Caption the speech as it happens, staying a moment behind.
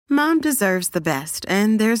Mom deserves the best,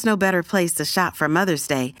 and there's no better place to shop for Mother's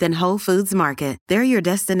Day than Whole Foods Market. They're your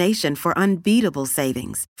destination for unbeatable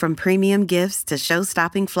savings, from premium gifts to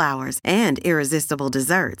show-stopping flowers and irresistible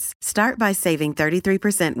desserts. Start by saving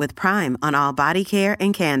 33% with Prime on all body care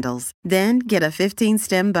and candles. Then get a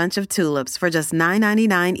 15-stem bunch of tulips for just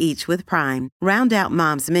 $9.99 each with Prime. Round out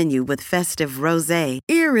Mom's menu with festive rosé,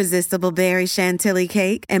 irresistible berry chantilly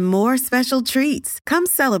cake, and more special treats. Come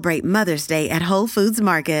celebrate Mother's Day at Whole Foods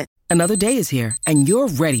Market. Another day is here, and you're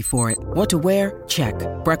ready for it. What to wear? Check.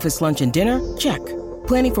 Breakfast, lunch, and dinner? Check.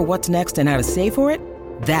 Planning for what's next and how to save for it?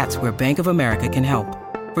 That's where Bank of America can help.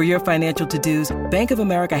 For your financial to-dos, Bank of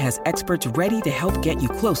America has experts ready to help get you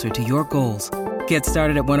closer to your goals. Get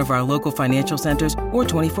started at one of our local financial centers or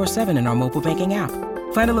 24/7 in our mobile banking app.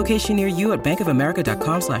 Find a location near you at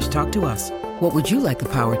bankofamerica.com/talktous. What would you like the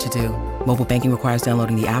power to do? Mobile banking requires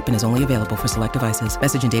downloading the app and is only available for select devices.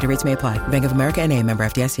 Message and data rates may apply. Bank of America N.A., member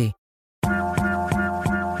FDIC.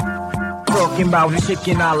 Talking about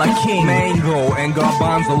chicken a la king, mango and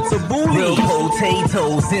garbanzo tabbouleh, real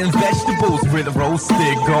potatoes and vegetables with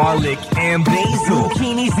roasted garlic and basil,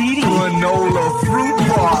 zucchini ziti, granola fruit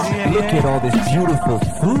bar. Look at all this beautiful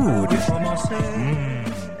food.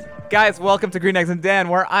 Guys, welcome to Green Eggs and Dan,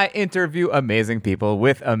 where I interview amazing people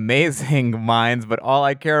with amazing minds, but all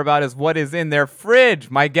I care about is what is in their fridge.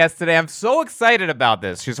 My guest today, I'm so excited about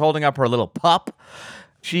this. She's holding up her little pup.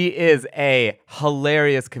 She is a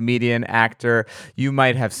hilarious comedian, actor. You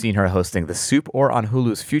might have seen her hosting The Soup or on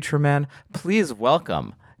Hulu's Future Man. Please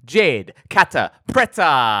welcome Jade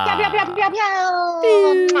Catta-Preta.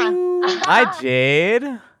 Hi,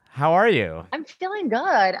 Jade. How are you? I'm feeling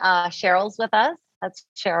good. Cheryl's with us. That's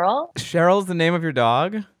Cheryl. Cheryl's the name of your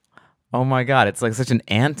dog? Oh my God, it's like such an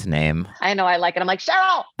ant name. I know, I like it. I'm like,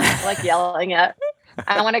 Cheryl! I like yelling it.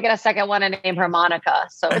 I want to get a second one and name her Monica.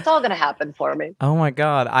 So it's all going to happen for me. Oh my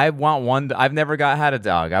God. I want one. I've never had a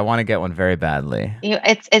dog. I want to get one very badly.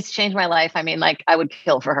 It's changed my life. I mean, like, I would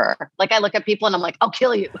kill for her. Like, I look at people and I'm like, I'll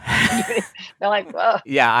kill you. They're like, ugh.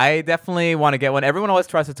 Yeah, I definitely want to get one. Everyone always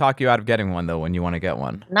tries to talk you out of getting one, though, when you want to get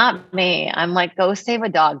one. Not me. I'm like, go save a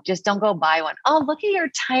dog. Just don't go buy one. Oh, look at your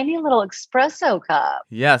tiny little espresso cup.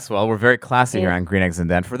 Yes. Well, we're very classy here on Green Eggs and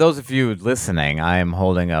Dan. For those of you listening, I am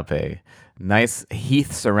holding up a nice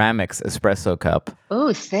Heath Ceramics espresso cup.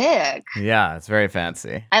 Ooh, sick. Yeah, it's very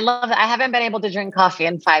fancy. I love it. I haven't been able to drink coffee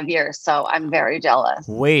in 5 years, so I'm very jealous.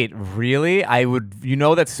 Wait, really? You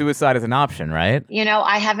know that suicide is an option, right? You know,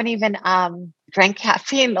 I haven't even drank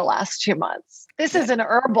caffeine the last 2 months. This is an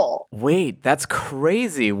herbal. Wait, that's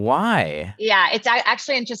crazy. Why? Yeah, it's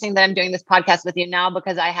actually interesting that I'm doing this podcast with you now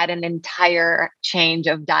because I had an entire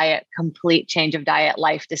complete change of diet,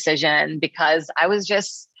 life decision because I was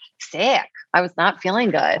just sick. I was not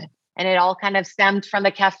feeling good. And it all kind of stemmed from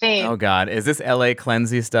the caffeine. Oh God. Is this LA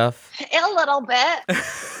cleansey stuff? A little bit.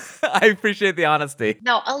 I appreciate the honesty.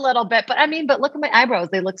 No, a little bit. But look at my eyebrows.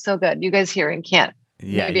 They look so good. You guys hearing can't.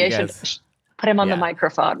 Yeah. Maybe I should put him on the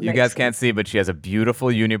microphone. You guys can't see, but she has a beautiful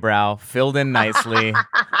unibrow filled in nicely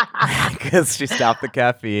because she stopped the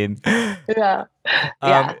caffeine. Yeah.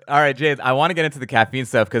 All right, Jade, I want to get into the caffeine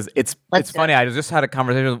stuff because it's funny. I just had a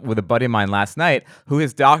conversation with a buddy of mine last night who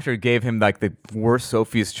his doctor gave him like the worst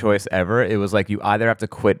Sophie's choice ever. It was like you either have to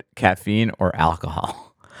quit caffeine or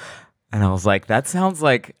alcohol. And I was like, that sounds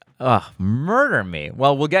like murder me.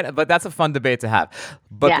 Well, but that's a fun debate to have.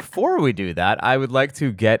 But before we do that, I would like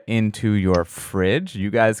to get into your fridge.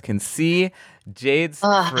 You guys can see Jade's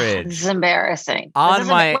fridge. This is embarrassing. On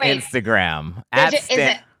my Instagram.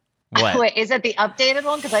 What? Wait, is it the updated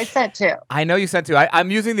one? Because I sent two. I know you sent two. I'm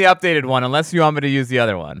using the updated one unless you want me to use the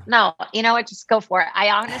other one. No, you know what? Just go for it. I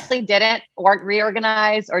honestly didn't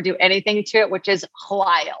reorganize or do anything to it, which is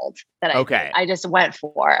wild. I just went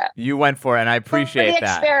for it. You went for it, and I appreciate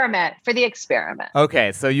that. For the experiment.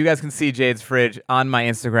 Okay, so you guys can see Jade's fridge on my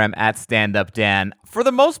Instagram at StandUpDan. For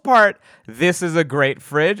the most part, this is a great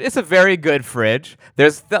fridge. It's a very good fridge.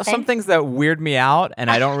 There's some things that weird me out, and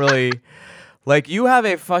I don't really... Like, you have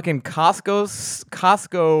a fucking Costco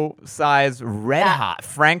size Red Hot,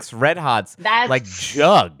 Frank's Red Hots,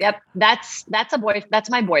 jug. Yep, that's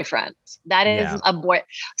my boyfriend. That is a boy.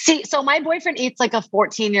 See, so my boyfriend eats like a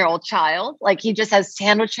 14-year-old child. Like, he just has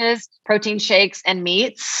sandwiches, protein shakes, and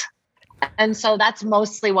meats. And so that's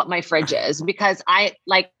mostly what my fridge is because I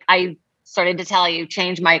started to tell you,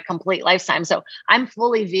 change my complete lifestyle. So I'm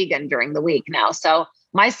fully vegan during the week now. So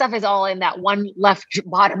my stuff is all in that one left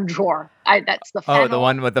bottom drawer. That's the fennel. Oh, the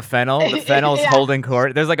one with the fennel? The fennel's holding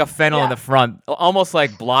court. There's like a fennel in the front, almost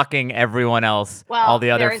like blocking everyone else, all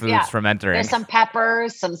the other foods from entering. There's some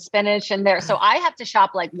peppers, some spinach in there. So I have to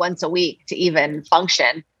shop like once a week to even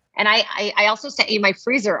function. And I also sent you my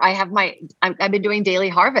freezer. I've been doing Daily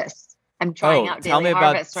Harvest. I'm trying out Daily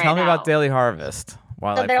Harvest right now. Tell me about Daily Harvest.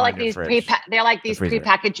 So they're like these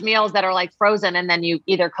prepackaged meals that are like frozen, and then you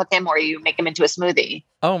either cook them or you make them into a smoothie.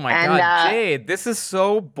 Oh my God, Jade, this is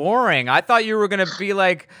so boring. I thought you were gonna be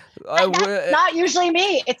like. That's not usually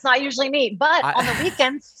me. It's not usually me. But on the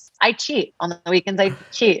weekends, I cheat. On the weekends, I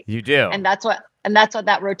cheat. You do, and that's what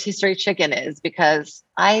that rotisserie chicken is, because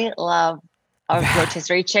I love a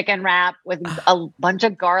rotisserie chicken wrap with a bunch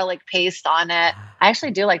of garlic paste on it. I actually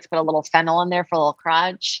do like to put a little fennel in there for a little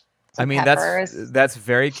crunch. I mean, peppers. that's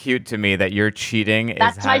very cute to me that you're cheating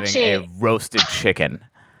is having a roasted chicken.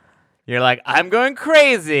 You're like, I'm going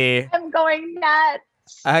crazy. I'm going nuts.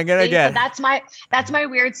 I'm gonna get. So that's my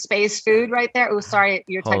weird space food right there. Oh, sorry,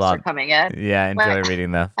 your texts are coming in. Yeah, enjoy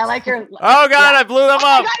reading them. I like your. Oh God, I blew them up.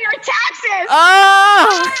 I got your taxes.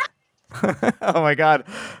 Oh! Oh my God.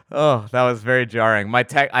 Oh, that was very jarring.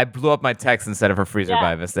 I blew up my text instead of her freezer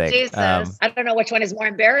by mistake. Jesus. I don't know which one is more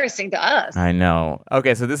embarrassing to us. I know.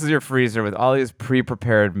 Okay, so this is your freezer with all these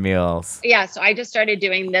pre-prepared meals. Yeah, so I just started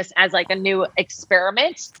doing this as like a new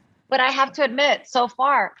experiment, but I have to admit, so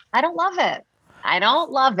far, I don't love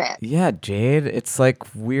it. Yeah, Jade, it's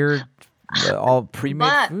like weird all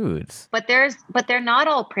pre-made foods. But they're not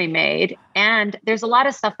all pre-made, and there's a lot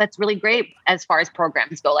of stuff that's really great as far as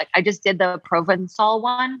programs go. Like I just did the Provenance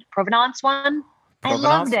one. I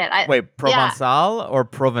loved it. Wait, Provençal or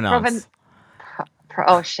Provenance?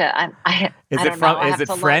 Oh shit! Is it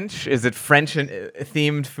French? Is it French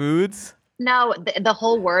themed foods? No, the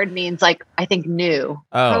whole word means like I think new.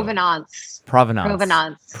 Oh. Provenance.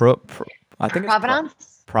 I think Provenance.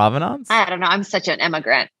 Provenance? I don't know. I'm such an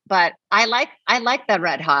immigrant, but I like the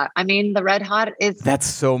Red Hot. I mean, the Red Hot is. That's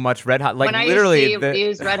so much Red Hot. Like when literally, I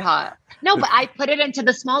use Red Hot. No, but I put it into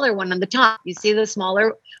the smaller one on the top. You see the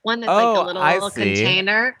smaller one that's like the little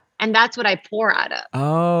container, and that's what I pour out of.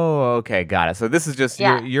 Oh, okay, got it. So this is just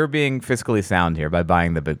you're being fiscally sound here by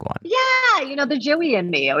buying the big one. Yeah, the Jewy in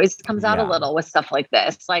me always comes out a little with stuff like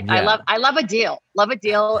this. Like I love a deal. Love a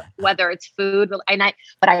deal, whether it's food,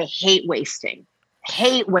 but I hate wasting.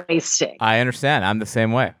 I understand. I'm the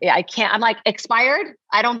same way. Yeah, I can't. I'm like, expired?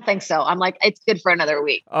 I don't think so. I'm like, it's good for another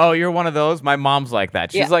week. Oh, you're one of those? My mom's like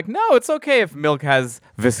that. She's like, no, it's okay if milk has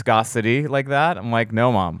viscosity like that. I'm like,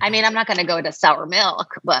 no, Mom. I mean, I'm not going to go to sour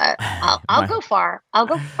milk, but I'll go far.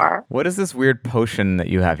 What is this weird potion that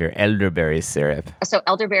you have here? Elderberry syrup. So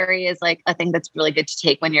elderberry is like a thing that's really good to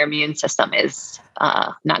take when your immune system is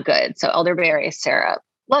not good. So elderberry syrup.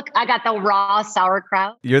 Look, I got the raw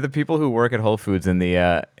sauerkraut. You're the people who work at Whole Foods in the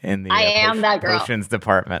I am that girl. Potions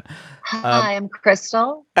department. Hi, I'm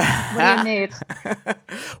Crystal. What do you need?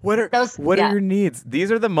 What are your needs?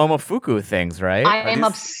 These are the Momofuku things, right?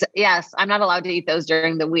 Yes, I'm not allowed to eat those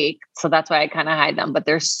during the week, so that's why I kind of hide them. But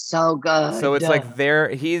they're so good. So it's like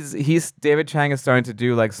he's David Chang is starting to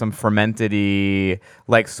do like some fermented-y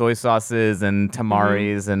like soy sauces and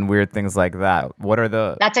tamaris and weird things like that. What are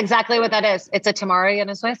the? That's exactly what that is. It's a tamari and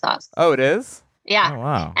a soy sauce. Oh, it is? Yeah. Oh,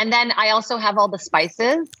 wow. And then I also have all the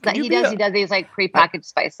spices that he does. He does these like prepackaged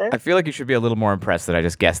spices. I feel like you should be a little more impressed that I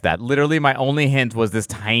just guessed that. Literally, my only hint was this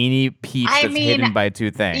tiny piece hidden by two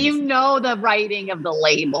things. You know the writing of the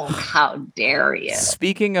label. How dare you?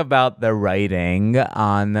 Speaking about the writing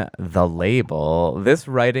on the label, this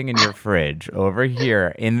writing in your fridge over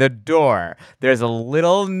here in the door, there's a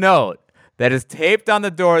little note that is taped on the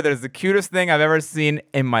door. That is the cutest thing I've ever seen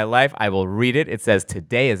in my life. I will read it. It says,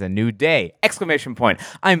 "Today is a new day!" Exclamation point.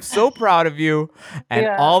 I'm so proud of you and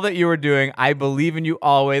all that you are doing. I believe in you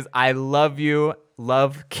always. I love you.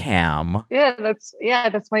 Love, Cam. Yeah,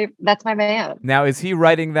 that's my man. Now, is he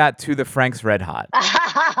writing that to the Frank's Red Hot?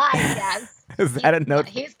 Yes. Is that a note?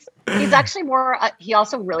 He's actually more. He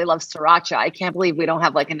also really loves sriracha. I can't believe we don't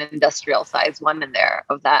have like an industrial size one in there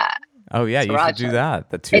of that. Oh yeah, sriracha. You should do that.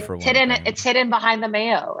 The 2-for-1. It's hidden behind the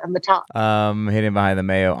mayo on the top. Hidden behind the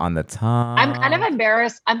mayo on the top. I'm kind of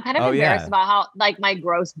embarrassed. Embarrassed about how like my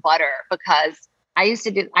gross butter, because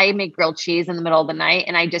I make grilled cheese in the middle of the night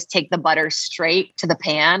and I just take the butter straight to the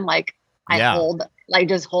pan. Like I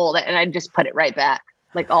just hold it and I just put it right back,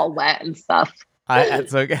 like all wet and stuff.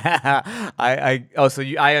 It's okay.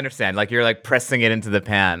 I understand. Like you're like pressing it into the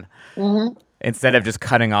pan instead of just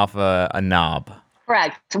cutting off a knob.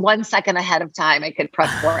 Correct. 1 second ahead of time, I could press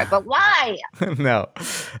for it. But why? No.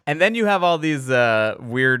 And then you have all these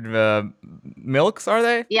weird milks, are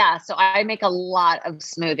they? Yeah. So I make a lot of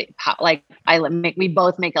smoothie. Like we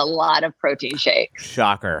both make a lot of protein shakes.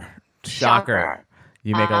 Shocker.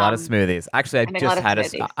 You make a lot of smoothies. Actually, I make just a lot had of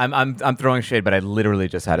smoothies. I'm throwing shade, but I literally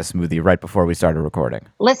just had a smoothie right before we started recording.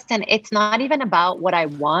 Listen, it's not even about what I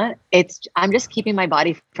want. I'm just keeping my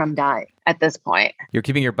body from dying at this point. You're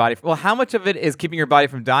keeping your body. Well, how much of it is keeping your body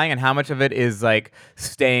from dying, and how much of it is like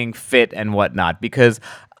staying fit and whatnot? Because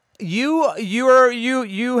you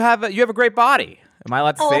have a great body. Am I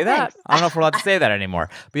allowed to say that? Thanks. I don't know if we're allowed to say that anymore.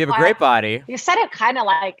 But you have a great body. You said it kind of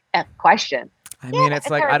like a question. I mean, it's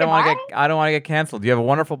like I don't want to get canceled. You have a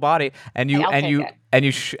wonderful body, and you show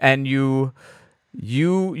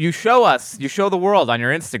the world on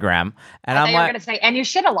your Instagram. And I thought you were going to say, and you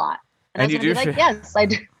shit a lot. And I was going to be like, yes, I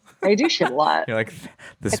do. I do shit a lot. You're like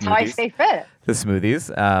That's how I stay fit. The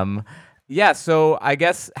smoothies. Yeah, so I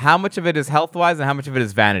guess how much of it is health-wise and how much of it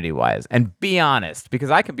is vanity-wise? And be honest, because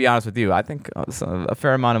I can be honest with you. I think a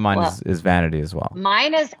fair amount of mine is vanity as well.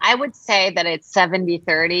 Mine is, I would say that it's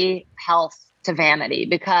 70-30 health to vanity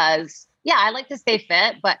because, yeah, I like to stay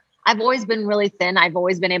fit, but I've always been really thin. I've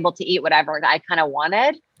always been able to eat whatever I kind of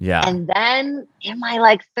wanted. Yeah. And then in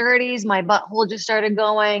my 30s, my butthole just started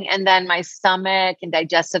going. And then my stomach and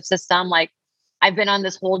digestive system, I've been on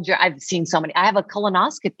this whole journey. I've seen so many. I have a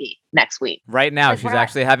colonoscopy next week. Right now, she's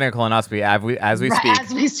actually having a colonoscopy as we speak.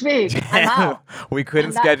 As we speak. I'm out. We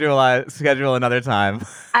couldn't schedule another time.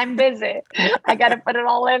 I'm busy. I got to put it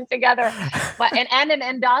all in together. But and an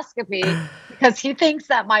endoscopy because he thinks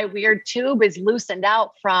that my weird tube is loosened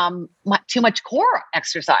out from too much core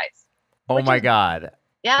exercise. Oh my God.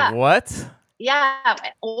 Yeah. What? Yeah.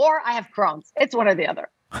 Or I have Crohn's. It's one or the other.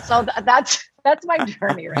 So that's my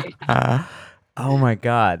journey right now. Oh my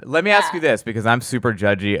God. Let me ask you this because I'm super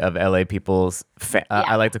judgy of LA people's,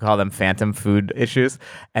 I like to call them phantom food issues.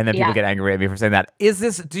 And then people get angry at me for saying that.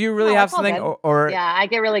 Do you really have something or? Yeah, I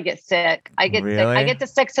get sick. I get sick. I get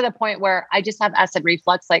sick to the point where I just have acid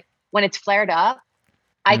reflux. Like when it's flared up,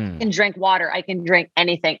 I can drink water. I can drink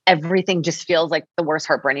anything. Everything just feels like the worst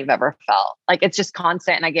heartburn you've ever felt. Like it's just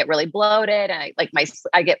constant and I get really bloated and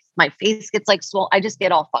my face gets swollen. I just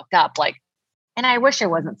get all fucked up. And I wish it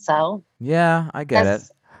wasn't so. Yeah, I get it.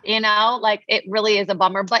 It really is a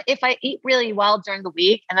bummer. But if I eat really well during the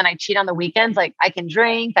week and then I cheat on the weekends, I can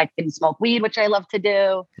drink, I can smoke weed, which I love to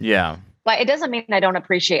do. Yeah. But it doesn't mean I don't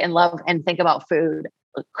appreciate and love and think about food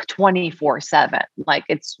 24/7.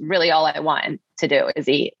 It's really all I want to do is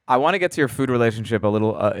eat. I want to get to your food relationship a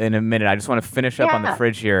little in a minute. I just want to finish up on the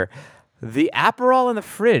fridge here. The Aperol in the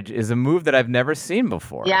fridge is a move that I've never seen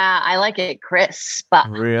before. Yeah, I like it crisp.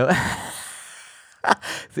 Really?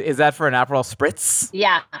 Is that for an Aperol Spritz?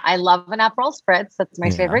 Yeah, I love an Aperol Spritz. That's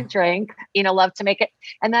my favorite drink. Love to make it.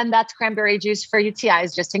 And then that's cranberry juice for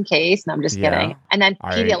UTIs just in case. No, I'm just kidding. And then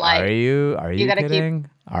Pedialyte. Are you kidding?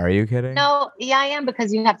 Are you kidding? No, yeah, I am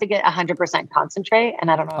because you have to get 100% concentrate.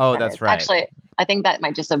 And I don't know. Oh, that's right. Actually, I think that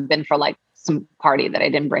might just have been for some party that I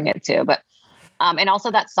didn't bring it to. But and also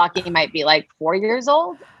that sake might be 4 years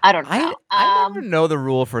old. I don't know. I never know the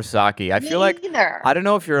rule for sake. I feel like I don't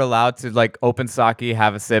know if you're allowed to open sake,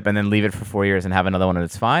 have a sip, and then leave it for 4 years and have another one and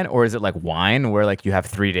it's fine, or is it like wine where you have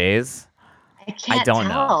 3 days? I don't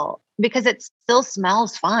know because it still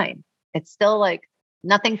smells fine. It's still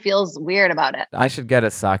nothing feels weird about it. I should get a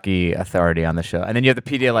sake authority on the show, and then you have the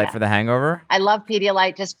Pedialyte for the hangover. I love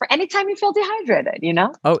Pedialyte just for anytime you feel dehydrated.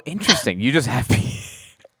 Oh, interesting. You just have.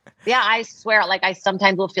 Yeah, I swear, I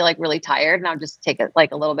sometimes will feel really tired and I'll just take a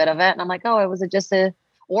little bit of it. And I'm like, oh, was it just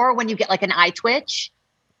or when you get an eye twitch,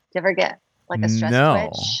 do you ever get a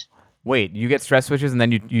stress twitch? Wait, you get stress twitches and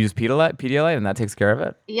then you use Pedialyte and that takes care of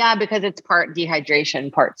it? Yeah, because it's part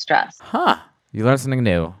dehydration, part stress. Huh. You learn something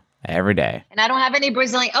new every day. And I don't have any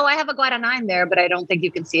Brazilian. Oh, I have a Guaraná in there, but I don't think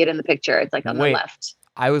you can see it in the picture. It's on the left.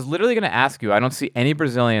 I was literally going to ask you. I don't see any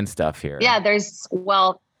Brazilian stuff here. Yeah,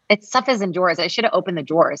 it's stuff is in drawers. I should have opened the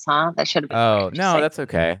drawers, huh? That should have been. Oh, no, that's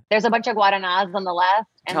okay. There's a bunch of Guaranás on the left.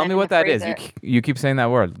 Tell me what that is. You keep saying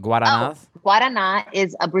that word. Guaranás? Oh, Guaraná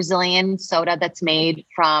is a Brazilian soda that's made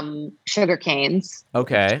from sugar canes.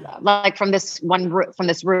 Okay. From this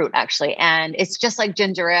root, actually. And it's just like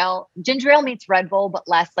ginger ale. Ginger ale meets Red Bull, but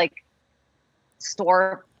less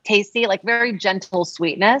store tasty, very gentle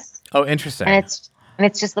sweetness. Oh, interesting. And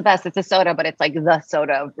it's just the best. It's a soda, but it's the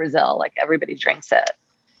soda of Brazil. Everybody drinks it.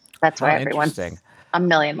 That's why everyone's a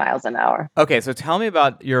million miles an hour. Okay, so tell me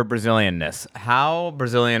about your Brazilianness. How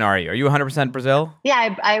Brazilian are you? Are you 100% Brazil?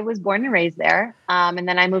 Yeah, I was born and raised there. And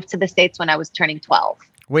then I moved to the States when I was turning 12.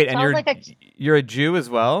 Wait, so and you're a Jew as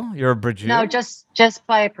well? You're a Jew? No, just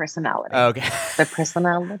by personality. Okay. By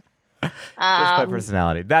personality. Just by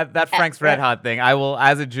personality. That Frank's Red Hot thing. I will,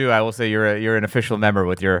 as a Jew, I will say you're an official member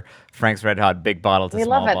with your Frank's Red Hot big bottle to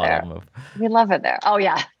small bottle move. We love it there. Oh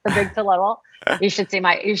yeah, the big to little. You should see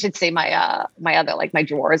my my other, like, my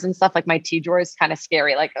drawers and stuff. Like, my tea drawer is kind of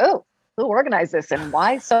scary. Like, oh, who organized this and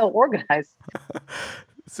why so organized?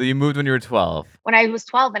 So you moved when you were 12. When I was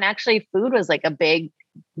 12, and actually food was like a big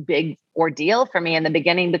ordeal for me in the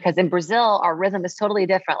beginning, because in Brazil, our rhythm is totally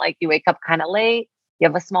different. Like, you wake up kind of late, you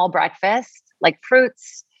have a small breakfast, like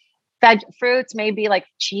fruits, maybe like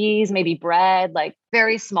cheese, maybe bread, like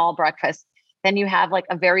very small breakfast. Then you have like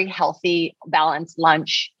a very healthy, balanced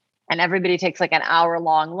lunch, and everybody takes like an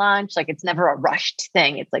hour-long lunch. Like, it's never a rushed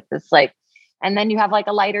thing. It's like this, like, and then you have like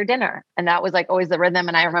a lighter dinner. And that was like always the rhythm.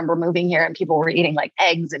 And I remember moving here and people were eating like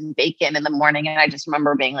eggs and bacon in the morning. And I just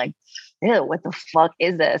remember being like, ew, what the fuck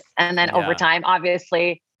is this? And then over time,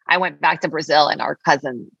 obviously, I went back to Brazil, and our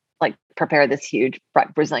cousin like prepared this huge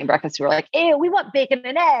Brazilian breakfast. We were like, ew, we want bacon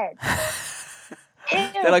and eggs.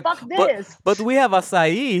 Ew, like, fuck this. But we have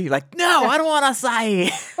acai. Like, no, I don't want acai.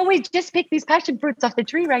 But we just picked these passion fruits off the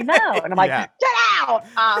tree right now. And I'm like, get out.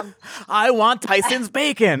 I want Tyson's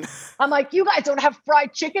bacon. I'm like, you guys don't have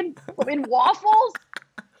fried chicken in waffles?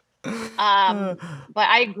 But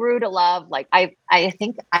I grew to love, like, I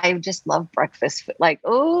think I just love breakfast food. Like,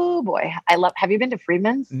 oh boy, have you been to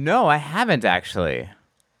Friedman's? No, I haven't actually.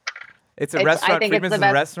 It's a restaurant. Friedman's is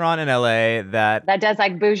a restaurant in LA that does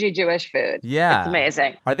like bougie Jewish food. Yeah, it's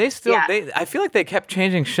amazing. Are they still? Yeah. I feel like they kept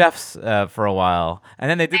changing chefs for a while,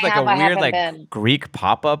 and then they did like a weird like Greek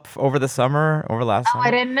pop up over last summer.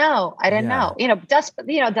 I didn't know. You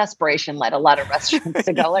know, desperation led a lot of restaurants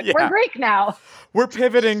to go like, we're Greek now. We're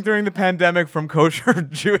pivoting during the pandemic from kosher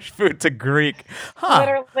Jewish food to Greek.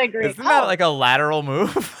 Literally Greek. Isn't that like a lateral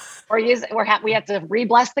move? We had to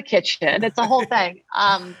re-bless the kitchen. It's a whole thing.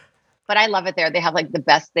 But I love it there. They have like the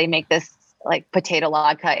best. They make this like potato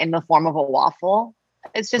latke in the form of a waffle.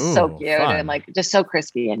 It's just so cute and like just so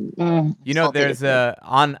crispy and you know, there's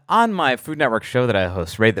on my Food Network show that I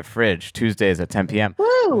host, Raid the Fridge, Tuesdays at 10 p.m.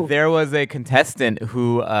 Woo! There was a contestant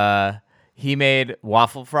who he made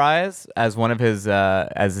waffle fries as one of his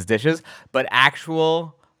dishes, but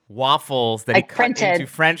actual waffles that he cut into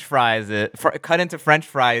French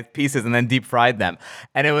fry pieces and then deep fried them,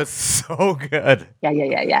 and it was so good.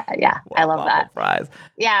 Yeah. I love that. Fries.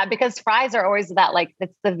 Yeah, because fries are always that, like,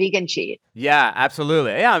 it's the vegan cheat. Yeah,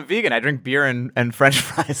 absolutely. Yeah, I'm vegan. I drink beer and French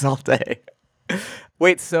fries all day.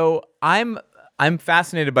 Wait, so I'm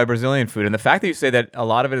fascinated by Brazilian food, and the fact that you say that a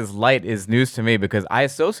lot of it is light is news to me, because I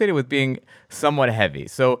associate it with being somewhat heavy.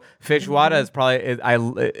 So feijoada is probably I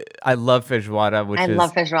love feijoada, I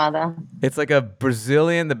love feijoada. It's like a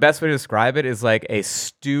Brazilian. The best way to describe it is like a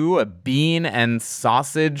stew, a bean and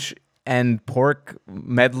sausage and pork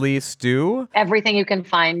medley stew. Everything you can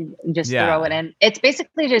find, just throw it in. It's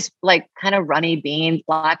basically just like kind of runny beans,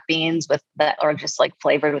 black beans with that, or just like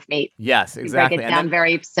flavored with meat. Yes, exactly. You break it down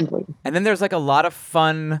very simply. And then there's like a lot of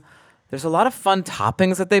fun. There's a lot of fun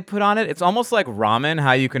toppings that they put on it. It's almost like ramen,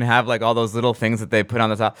 how you can have like all those little things that they put on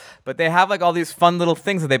the top, but they have like all these fun little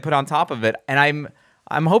things that they put on top of it. And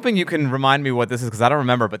I'm hoping you can remind me what this is, because I don't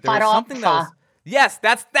remember. But there was something that was. Yes,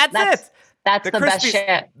 that's it. That's the best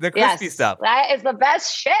shit. The crispy stuff. That is the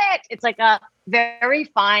best shit. It's like a very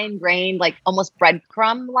fine grained, like almost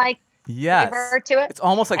breadcrumb like flavor to it. It's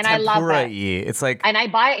almost like tempura-y. It's like, and I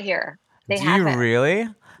buy it here. Do you really?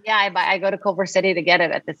 Yeah, I go to Culver City to get it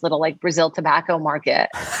at this little like Brazil tobacco market.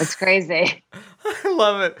 It's crazy. I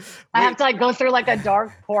love it. I have to like go through like a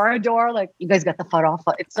dark corridor. Like, you guys got the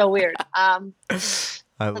farofa. It's so weird.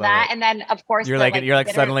 I love that, it. and then of course you're like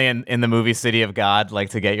suddenly in the movie City of God,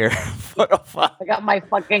 like to get your photo file. I got my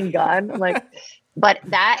fucking gun, like, but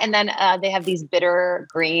that, and then they have these bitter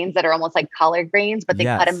greens that are almost like collard greens, but they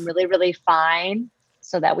cut them really, really fine,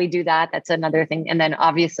 so that we do that. That's another thing. And then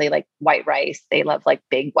obviously like white rice, they love like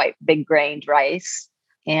big grained rice,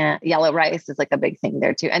 and yellow rice is like a big thing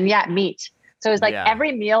there too. And meat. So it's like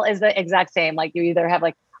every meal is the exact same. Like, you either have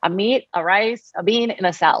like a meat, a rice, a bean, and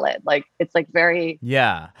a salad. Like, it's like very but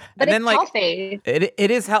and then it's like healthy.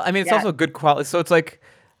 It is healthy. I mean, it's also good quality. So it's like,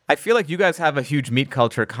 I feel like you guys have a huge meat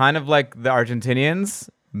culture, kind of like the Argentinians.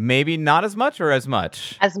 Maybe not as much, or as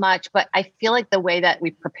much? As much, but I feel like the way that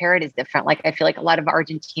we prepare it is different. Like, I feel like a lot of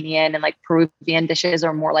Argentinian and like Peruvian dishes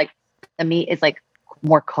are more like the meat is like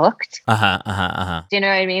more cooked. Do you know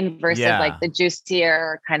what I mean? Versus like the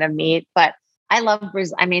juicier kind of meat. But I love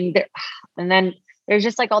Brazil. I mean, and then there's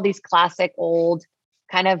just like all these classic old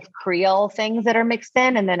kind of Creole things that are mixed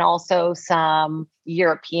in, and then also some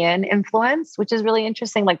European influence, which is really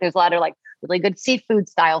interesting. Like, there's a lot of like really good seafood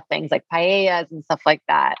style things like paellas and stuff like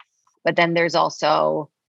that. But then there's also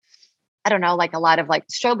I don't know, like a lot of like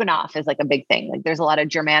stroganoff is like a big thing. Like there's a lot of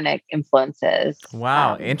Germanic influences.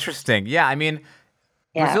 Wow, interesting. Yeah, I mean,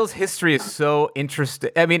 Brazil's history is so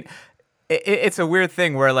interesting. I mean, it's a weird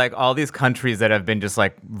thing where like all these countries that have been just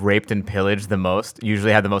like raped and pillaged the most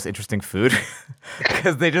usually have the most interesting food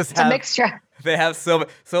because they just have a mixture. They have so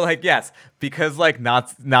like yes, because like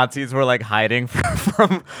Nazis were like hiding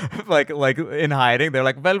from like in hiding. They're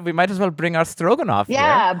like, well, we might as well bring our stroganoff.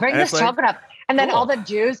 Yeah, here. bring the stroganoff. Like, and then cool. all the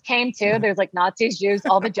Jews came too. There's like Nazis, Jews,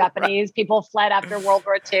 all the Japanese people fled after World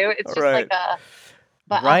War II. It's just like a.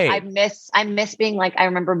 But I miss being like, I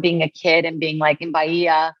remember being a kid and being like in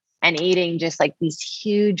Bahia and eating just like these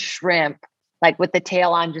huge shrimp, like with the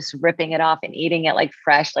tail on, just ripping it off and eating it like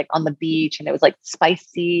fresh, like on the beach. And it was like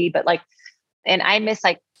spicy, but like, and I miss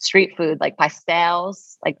like street food, like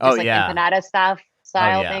pastels, like just empanada style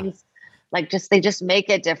things. Like they just make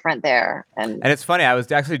it different there. And it's funny, I was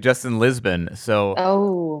actually just in Lisbon,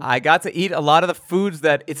 so I got to eat a lot of the foods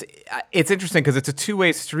that it's interesting because it's a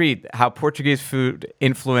two-way street, how Portuguese food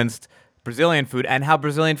influenced Brazilian food and how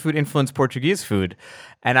Brazilian food influenced Portuguese food.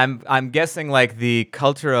 And I'm guessing like the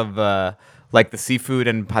culture of like the seafood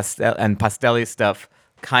and pastelli stuff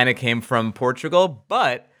kind of came from Portugal,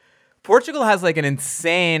 but Portugal has like an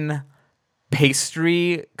insane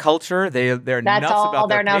pastry culture. They're nuts about their pastries. That's all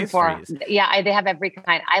they're known for. Yeah, they have every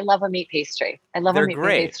kind. I love a meat pastry. I love a meat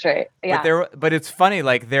pastry. Yeah. But it's funny,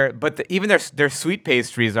 like even their sweet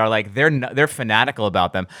pastries are like they're fanatical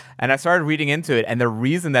about them. And I started reading into it, and the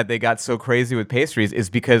reason that they got so crazy with pastries is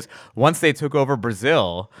because once they took over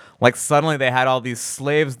Brazil, like suddenly they had all these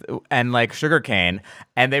slaves and like sugarcane,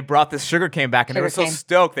 and they brought this sugarcane back, and they were so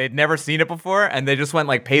stoked they'd never seen it before, and they just went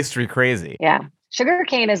like pastry crazy. Yeah.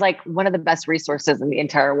 Sugarcane is like one of the best resources in the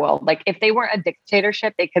entire world. Like if they weren't a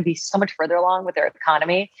dictatorship, they could be so much further along with their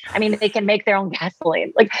economy. I mean, they can make their own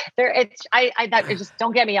gasoline. Like just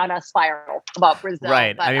don't get me on a spiral about Brazil.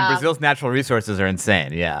 Right. But, I mean, Brazil's natural resources are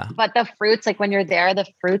insane. Yeah. But the fruits, like when you're there, the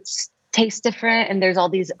fruits taste different. And there's all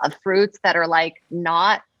these fruits that are like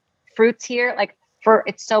not fruits here. Like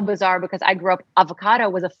it's so bizarre because I grew up, avocado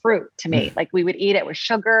was a fruit to me. Like we would eat it with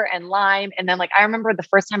sugar and lime. And then like, I remember the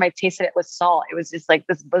first time I tasted it with salt, it was just like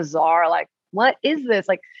this bizarre, like, what is this?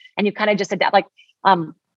 Like, and you kind of just adapt, like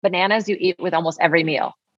bananas you eat with almost every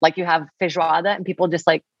meal. Like you have feijoada and people just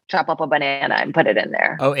like chop up a banana and put it in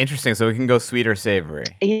there. Oh, interesting. So we can go sweet or savory.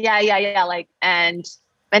 Yeah. Like,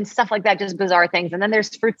 and stuff like that, just bizarre things. And then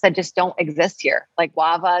there's fruits that just don't exist here. Like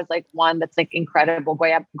guava is like one that's like incredible.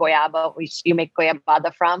 Goiaba, you make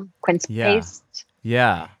goiabada from, quince paste.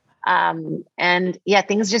 Yeah. And yeah,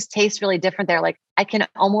 things just taste really different there. Like I can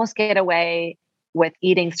almost get away with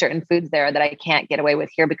eating certain foods there that I can't get away with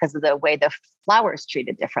here because of the way the flour is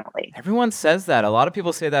treated differently. Everyone says that. A lot of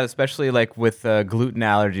people say that, especially like with gluten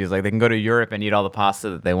allergies. Like they can go to Europe and eat all the pasta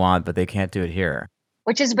that they want, but they can't do it here.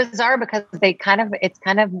 Which is bizarre because it's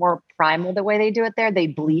kind of more primal the way they do it there. They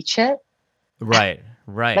bleach it. Right.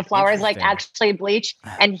 The flour is like actually bleached.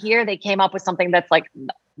 And here they came up with something that's like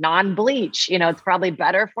non-bleach. You know, it's probably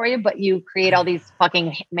better for you, but you create all these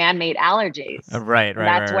fucking man-made allergies. Right.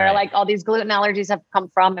 That's where like all these gluten allergies have come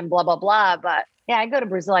from and blah, blah, blah. But yeah, I go to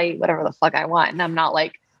Brazil, I eat whatever the fuck I want. And I'm not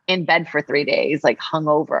like in bed for 3 days, like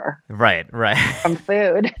hungover. Right. From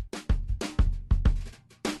food.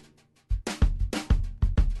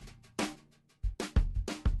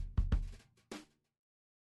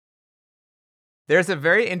 There's a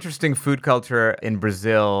very interesting food culture in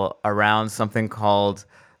Brazil around something called,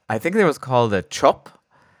 I think it was called a chop.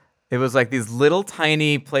 It was like these little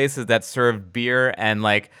tiny places that served beer and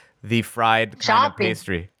like the fried kind of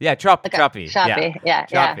pastry. Yeah, choppy.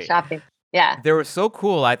 Choppy. Yeah. They were so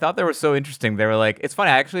cool. I thought they were so interesting. They were like, it's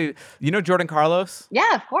funny. Actually, you know Jordan Carlos?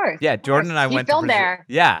 Yeah, of course. Yeah, Jordan and I went to Brazil. He filmed there.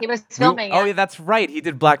 Yeah. He was filming. Oh, yeah, that's right. He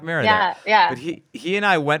did Black Mirror there. Yeah. But he and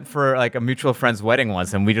I went for like a mutual friend's wedding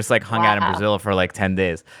once, and we just like hung out in Brazil for like 10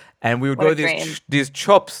 days. And we would go to these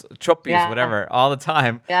choppies, whatever, all the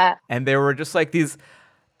time. Yeah. And they were just like these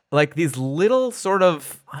little sort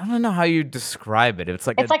of, I don't know how you describe it. It's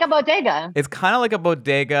like a bodega. It's kind of like a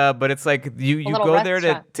bodega, but it's like you go restaurant.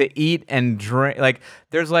 There to eat and drink. Like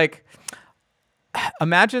there's like,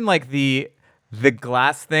 imagine like the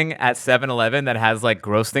glass thing at 7-Eleven that has like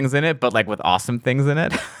gross things in it, but like with awesome things in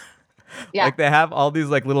it. Yeah. Like they have all these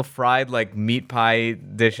like little fried like meat pie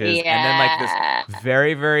dishes, and then like this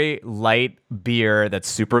very, very light beer that's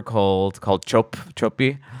super cold called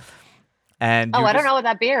choppy. And I don't know what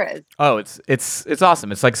that beer is. Oh, it's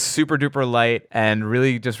awesome. It's like super duper light and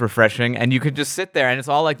really just refreshing. And you could just sit there, and it's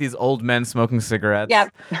all like these old men smoking cigarettes. Yeah.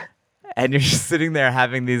 And you're just sitting there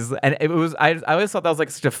having these, and it was I always thought that was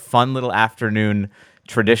like such a fun little afternoon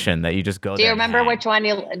tradition that you just go there. Do you remember which one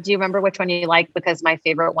you like? Because my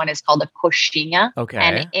favorite one is called a coxinha. Okay.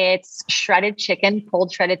 And it's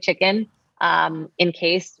pulled shredded chicken,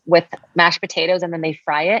 encased with mashed potatoes, and then they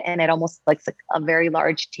fry it, and it almost looks like a very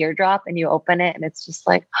large teardrop, and you open it and it's just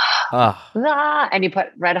like, and you put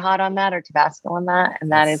red hot on that or Tabasco on that.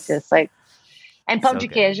 And that is just like, and pão de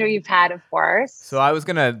queijo you've had, of course. So I was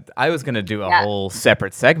gonna do a whole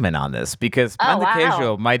separate segment on this because pão de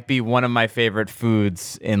queijo might be one of my favorite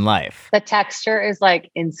foods in life. The texture is like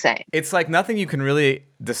insane. It's like nothing you can really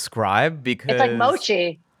describe because it's like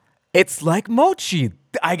mochi. It's like mochi.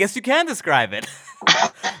 I guess you can describe it.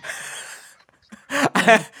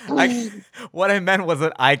 What I meant was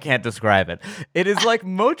that I can't describe it. It is like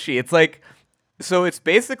mochi. It's like. So it's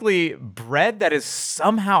basically bread that is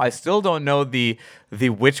somehow, I still don't know the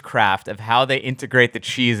witchcraft of how they integrate the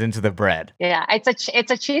cheese into the bread. Yeah, it's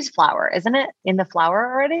a cheese flour, isn't it? In the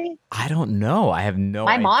flour already? I don't know. I have no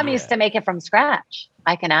idea. My mom used to make it from scratch.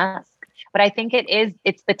 I can ask. But I think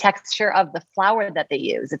it's the texture of the flour that they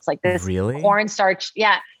use. It's like this cornstarch.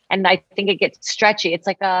 Yeah. And I think it gets stretchy. It's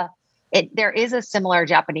like there is a similar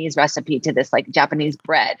Japanese recipe to this, like Japanese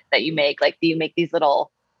bread that you make. Like you make these little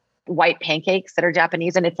white pancakes that are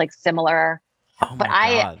Japanese, and it's like similar. Oh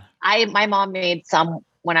my God. My mom made some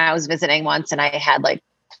when I was visiting once, and I had like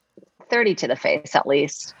 30 to the face at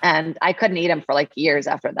least, and I couldn't eat them for like years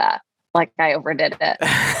after that. Like I overdid it.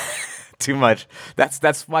 Too much.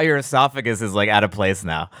 That's why your esophagus is like out of place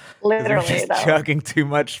now. Literally, just chugging too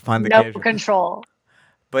much pão de queijo. No control.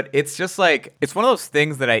 But it's just like, it's one of those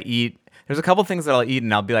things that I eat. There's a couple things that I'll eat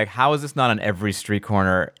and I'll be like, how is this not on every street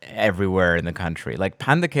corner everywhere in the country? Like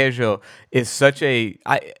pão de queijo is such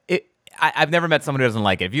I've never met someone who doesn't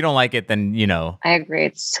like it. If you don't like it, then, I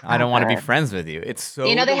agree. I don't want to be friends with you. It's so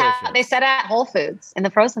delicious. They set it at Whole Foods in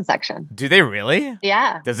the frozen section. Do they really?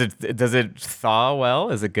 Yeah. Does it thaw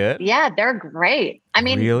well? Is it good? Yeah, they're great. I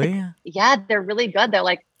mean, really? They're really good. They're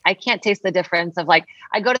like, I can't taste the difference of like,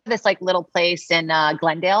 I go to this like little place in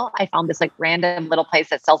Glendale. I found this like random little place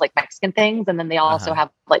that sells like Mexican things. And then they also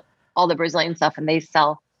have like all the Brazilian stuff, and they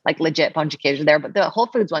sell like legit pão de queijo there. But the Whole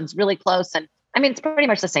Foods one's really close. And I mean, it's pretty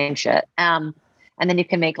much the same shit. And then you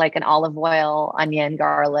can make like an olive oil, onion,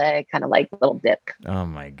 garlic, kind of like little dip. Oh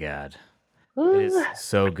my God. Ooh. It is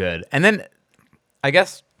so good. And then I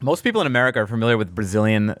guess most people in America are familiar with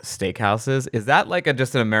Brazilian steakhouses. Is that like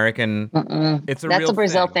just an American? That's a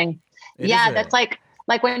Brazil thing. That's like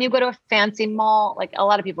when you go to a fancy mall, like a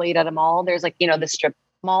lot of people eat at a mall. There's like, the strip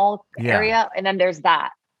mall area. And then there's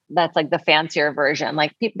that. That's like the fancier version.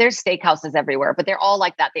 Like there's steakhouses everywhere, but they're all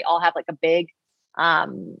like that. They all have like a big,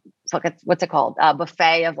 what's it called?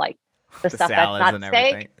 Buffet of like the stuff that's not steak.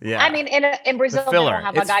 Everything. Yeah. I mean, in Brazil, they don't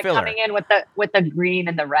have a guy coming in with the green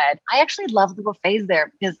and the red. I actually love the buffets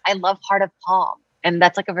there because I love heart of palm. And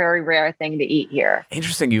that's like a very rare thing to eat here.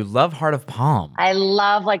 Interesting. You love heart of palm. I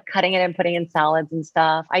love like cutting it and putting in salads and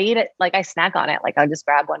stuff. I eat it, like I snack on it. Like I'll just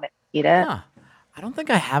grab one and eat it. Huh. I don't think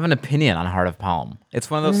I have an opinion on heart of palm.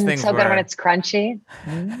 It's one of those things so good when it's crunchy.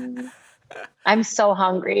 I'm so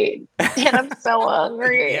hungry. And I'm so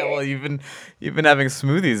hungry. Yeah, well, you've been having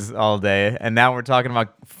smoothies all day, and now we're talking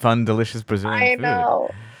about fun, delicious Brazilian food. I know.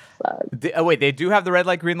 Wait, they do have the red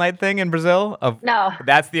light, green light thing in Brazil? No.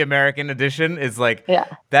 That's the American edition? Is like,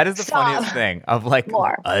 that is the funniest thing of like,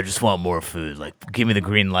 more. I just want more food. Like, give me the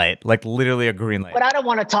green light. Like, literally a green light. But I don't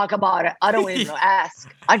want to talk about it. I don't even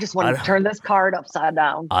ask. I just want to turn this card upside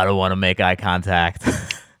down. I don't want to make eye contact.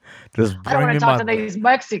 Just I don't want to talk to these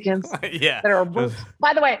Mexicans. Yeah.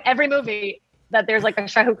 By the way, every movie that there's like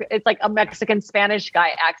it's like a Mexican Spanish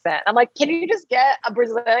guy accent. I'm like, can you just get a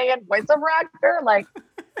Brazilian voiceover actor? Like,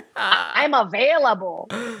 I'm available.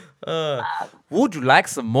 Would you like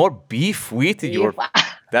some more beef with your?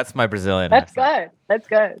 That's my Brazilian accent. That's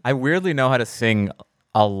good. I weirdly know how to sing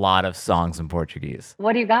a lot of songs in Portuguese.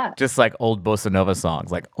 What do you got? Just like old bossa nova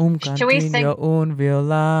songs, like Should we sing?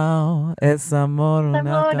 Violão, es amor una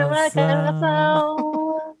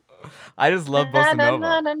canção. I just love bossa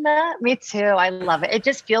nova. Me too. I love it. It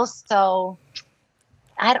just feels so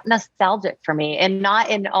nostalgic for me, and not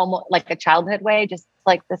in almost like a childhood way. Just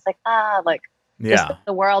like this, just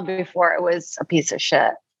the world before it was a piece of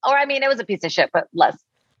shit. Or I mean, it was a piece of shit, but less.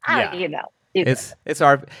 It's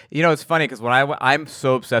our, it's funny because when I'm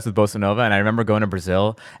so obsessed with bossa nova, and I remember going to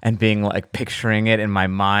Brazil and being like picturing it in my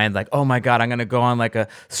mind, like, oh my God, I'm gonna go on like a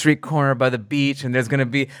street corner by the beach, and there's gonna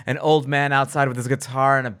be an old man outside with his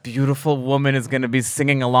guitar, and a beautiful woman is gonna be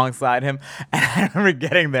singing alongside him. And I remember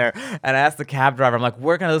getting there, and I asked the cab driver, I'm like,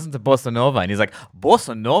 where can I listen to bossa nova? And he's like,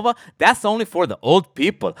 bossa nova? That's only for the old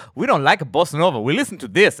people. We don't like bossa nova. We listen to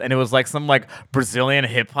this, and it was like some like Brazilian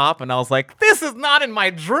hip hop, and I was like, this is not in my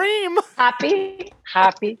dream.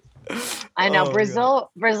 Happy. I know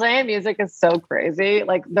Brazilian music is so crazy.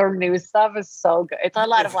 Like their new stuff is so good. It's a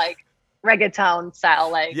lot of like reggaeton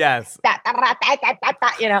style, like yes,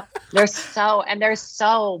 they're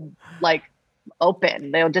so like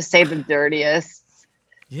open. They'll just say the dirtiest.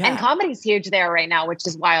 Yeah. And comedy's huge there right now, which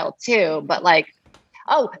is wild too. But like,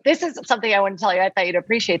 oh, this is something I want to tell you. I thought you'd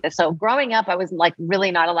appreciate this. So growing up, I was like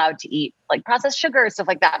really not allowed to eat like processed sugar, stuff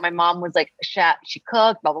like that. My mom was like, she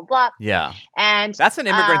cooked, blah, blah, blah. Yeah. And that's an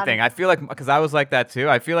immigrant thing. I feel like, because I was like that too.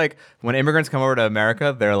 I feel like when immigrants come over to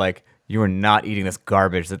America, they're like, you are not eating this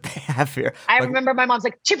garbage that they have here. I remember my mom's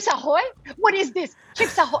like, Chips Ahoy? What is this?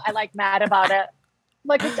 Chips Ahoy. I like mad about it. I'm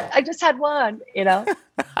like, I just had one,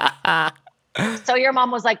 So your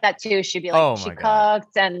mom was like that too. She'd be like,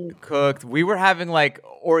 cooked. We were having like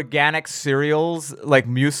organic cereals, like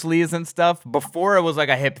mueslis and stuff. Before it was like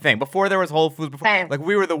a hip thing. Before there was Whole Foods. Like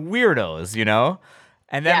we were the weirdos,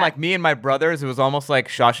 And then like me and my brothers, it was almost like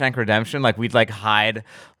Shawshank Redemption. Like we'd like hide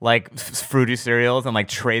like fruity cereals and like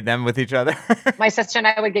trade them with each other. My sister and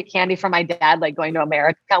I would get candy from my dad, like going to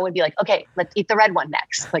America. We'd be like, okay, let's eat the red one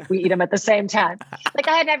next. Like we eat them at the same time. Like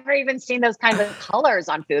I had never even seen those kinds of colors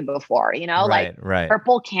on food before, Right.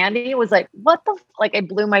 Purple candy was like, what the, like it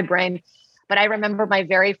blew my brain. But I remember my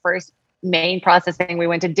very first main processing, we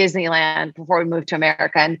went to Disneyland before we moved to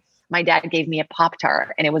America, and my dad gave me a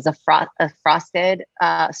Pop-Tart, and it was a frosted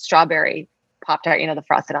strawberry Pop-Tart, the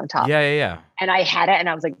frosted on top. Yeah. And I had it, and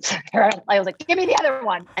I was like, give me the other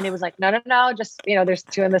one. And he was like, no, just, there's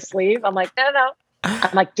two in the sleeve. I'm like, no.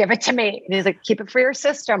 I'm like, give it to me. And he's like, keep it for your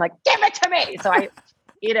sister. I'm like, give it to me. So I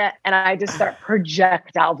eat it, and I just start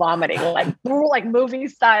projectile vomiting, like movie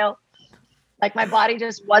style. Like my body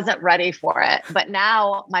just wasn't ready for it. But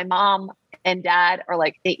now my mom and dad are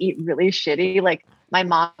like, they eat really shitty. Like my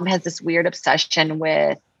mom has this weird obsession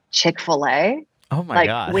with Chick-fil-A. Oh my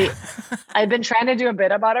God. I've been trying to do a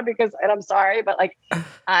bit about it and I'm sorry, but like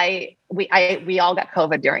we all got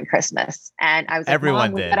COVID during Christmas, and I was like,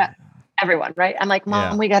 everyone did. Everyone, right? I'm like,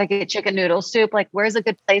 Mom, we got to get chicken noodle soup. Like, where's a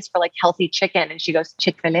good place for like healthy chicken? And she goes,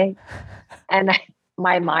 Chick-fil-A. And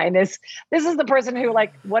my mind is, this is the person who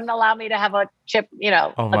like wouldn't allow me to have a chip,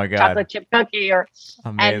 oh my God, chocolate chip cookie or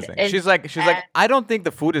amazing. And she's like, I don't think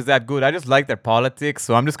the food is that good. I just like their politics,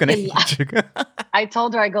 so I'm just gonna eat chicken. I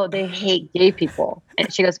told her, they hate gay people,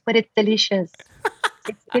 and she goes, but it's delicious.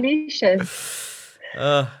 It's delicious.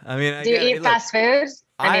 I mean, do you eat fast food?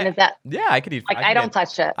 I mean, is that? Yeah, I could eat. Like, I don't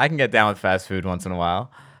touch it. I can get down with fast food once in a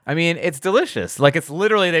while. I mean, it's delicious. Like, it's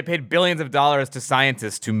literally, they paid billions of dollars to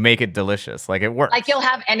scientists to make it delicious. Like, it works. Like,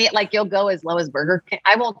 you'll go as low as Burger King.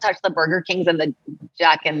 I won't touch the Burger Kings and the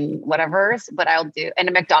Jack and whatever's, but I'll do, and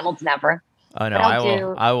the McDonald's never. Oh no,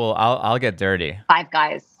 I'll get dirty. Five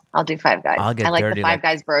Guys. I'll do Five Guys. I like dirty, the Five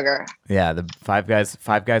Guys burger. Yeah, the Five Guys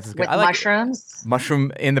is good. With mushrooms.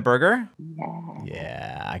 Mushroom in the burger? Yeah.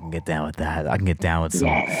 Yeah, I can get down with that. I can get down with some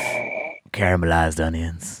caramelized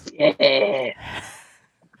onions. Yeah.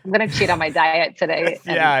 I'm going to cheat on my diet today.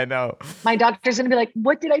 Yeah, I know. My doctor's going to be like,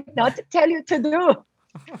 what did I not tell you to do?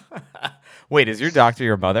 Wait, is your doctor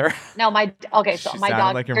your mother? No, my doctor's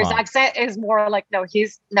accent is more like,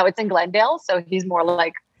 it's in Glendale. So he's more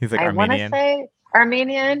like, he's like I want to Armenian. say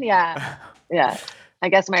Armenian. Yeah. Yeah. I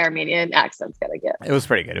guess my Armenian accent's going to get. It was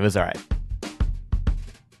pretty good. It was all right.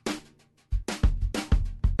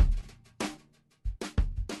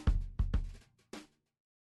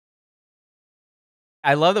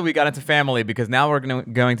 I love that we got into family, because now we're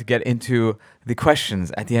going to get into the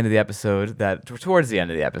questions at the end of the episode, towards the end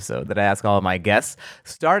of the episode, that I ask all of my guests,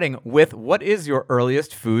 starting with, what is your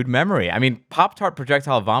earliest food memory? I mean, Pop-Tart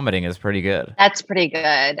projectile vomiting is pretty good. That's pretty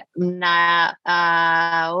good. My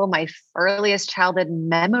earliest childhood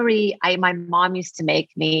memory, my mom used to make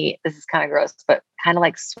me, this is kind of gross, but kind of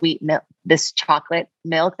like sweet milk, this chocolate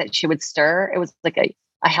milk that she would stir. It was like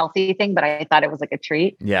a healthy thing, but I thought it was like a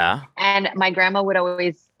treat. Yeah. And my grandma would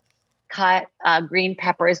always cut green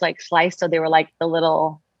peppers like sliced, so they were like the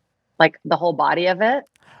little, like the whole body of it.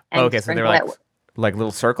 And okay, so they were like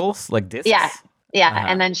little circles, like discs? Yeah. Uh-huh.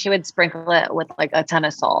 And then she would sprinkle it with like a ton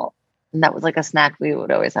of salt. And that was like a snack we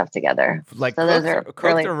would always have together. Like so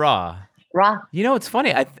cooked or raw? Raw. You know, it's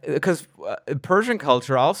funny because Persian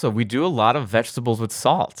culture also, we do a lot of vegetables with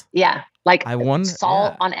salt. Yeah. Like I wonder,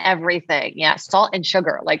 salt on everything. Yeah. Salt and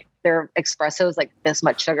sugar. Like their espressos, like this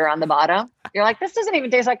much sugar on the bottom. You're like, this doesn't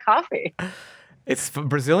even taste like coffee. It's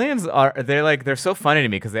Brazilians they're so funny to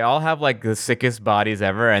me because they all have like the sickest bodies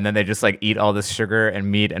ever, and then they just like eat all this sugar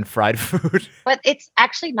and meat and fried food. But it's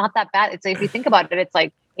actually not that bad. It's like, if you think about it, it's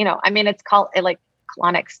like, it's called like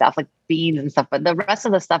colonic stuff, like beans and stuff, but the rest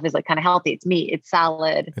of the stuff is like kind of healthy. It's meat, it's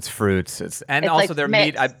salad, it's fruits, it's also like their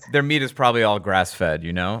mixed. meat. Their meat is probably all grass fed,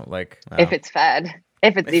 like if it's fed,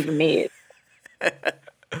 if it's even meat.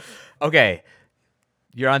 Okay,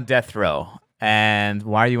 you're on death row, and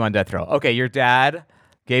why are you on death row? Okay, your dad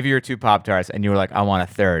gave you your 2 Pop-Tarts, and you were like, I want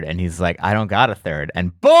a third, and he's like, I don't got a third,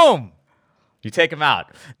 and boom, you take him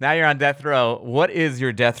out. Now you're on death row. What is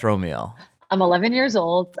your death row meal? I'm 11 years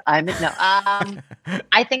old. I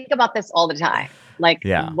think about this all the time. Like,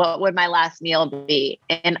 what would my last meal be?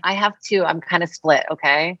 And I have 2. I'm kind of split.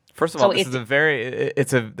 Okay. First of all,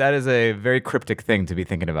 that is a very cryptic thing to be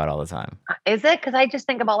thinking about all the time. Is it? Because I just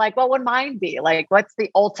think about like, what would mine be? Like, what's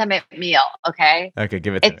the ultimate meal? Okay. Okay,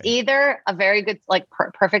 give it to me. It's either a very good, like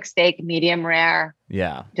perfect steak, medium rare.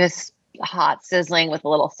 Yeah. Just hot, sizzling with a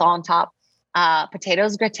little salt on top.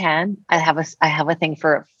 Potatoes gratin. I have a thing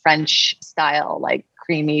for French style, like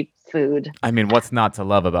creamy food. I mean, what's not to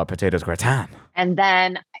love about potatoes gratin? And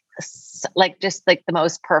then like just like the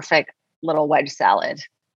most perfect little wedge salad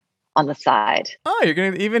on the side. Oh, you're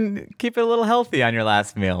going to even keep it a little healthy on your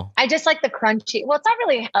last meal. I just like the crunchy. Well, it's not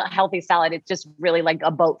really a healthy salad. It's just really like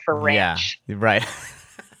a boat for ranch. Yeah, right.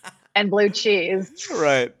 And blue cheese.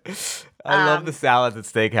 Right. I love the salads at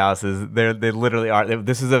steakhouses. They literally are.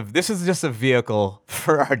 This is just a vehicle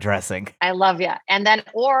for our dressing. I love And then,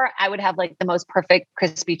 or I would have like the most perfect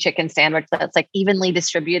crispy chicken sandwich that's like evenly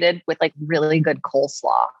distributed with like really good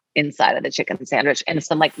coleslaw inside of the chicken sandwich and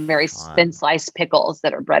some like very thin sliced pickles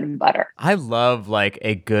that are bread and butter. I love like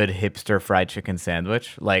a good hipster fried chicken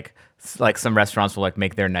sandwich. Like some restaurants will like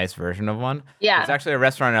make their nice version of one. Yeah. There's actually a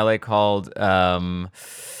restaurant in LA called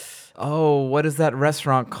what is that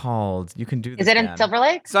restaurant called? You can do this. Is it in Silver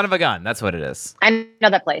Lake? Son of a Gun. That's what it is. I know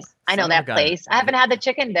that place. I place. I haven't had the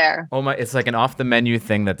chicken there. Oh my! It's like an off the menu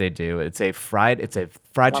thing that they do. It's a fried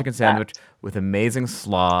chicken sandwich with amazing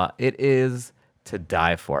slaw. It is to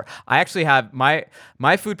die for. I actually have my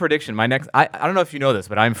food prediction. My next. I don't know if you know this,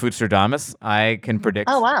 but I'm Foodstradamus. I can predict.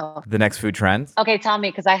 Oh wow. The next food trends. Okay, tell me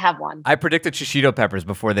because I have one. I predicted shishito peppers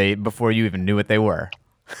before you even knew what they were.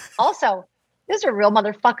 Also. These are real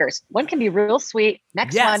motherfuckers. One can be real sweet.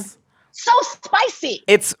 Next one, so spicy.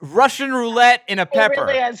 It's Russian roulette in a pepper. It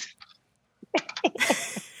really is.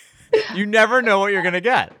 You never know what you're going to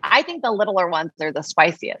get. I think the littler ones are the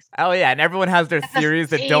spiciest. Oh, yeah. And everyone has their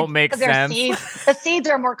theories that don't make sense. The seeds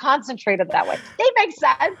are more concentrated that way. They make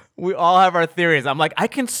sense. We all have our theories. I'm like, I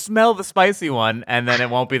can smell the spicy one, and then it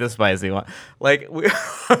won't be the spicy one. Like,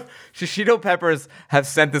 shishito peppers have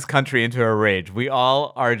sent this country into a rage. We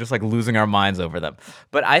all are just like losing our minds over them.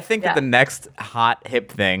 But I think that the next hot, hip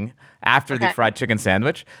thing after the fried chicken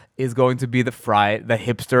sandwich is going to be the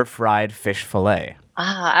hipster fried fish fillet.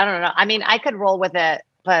 I don't know. I mean, I could roll with it,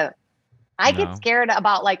 but I get scared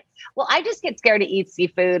about I just get scared to eat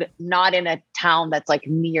seafood, not in a town that's like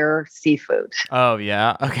near seafood. Oh,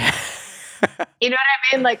 yeah. Okay. You know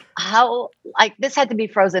what I mean? Like how, this had to be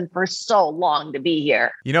frozen for so long to be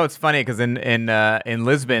here. You know, it's funny because in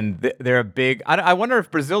Lisbon, they're a big, I wonder if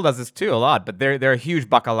Brazil does this too a lot, but they're a huge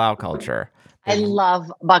bacalhau culture. I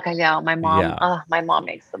love bacalhau. My mom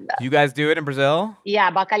makes them best. You guys do it in Brazil?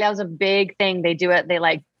 Yeah, bacalhau is a big thing. They do it.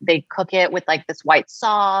 They cook it with like this white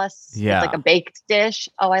sauce. Yeah, it's like a baked dish.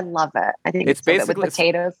 Oh, I love it. I think it's basically with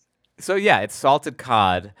potatoes. So yeah, it's salted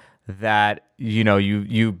cod that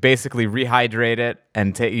you basically rehydrate it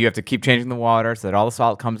and you have to keep changing the water so that all the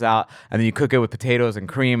salt comes out, and then you cook it with potatoes and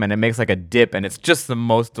cream, and it makes like a dip, and it's just the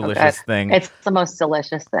most delicious thing. It's the most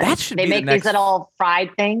delicious thing. They make these little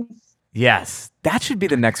fried things. Yes, that should be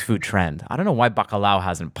the next food trend. I don't know why bacalhau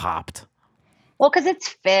hasn't popped. Well, because it's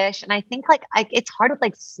fish, and I think it's hard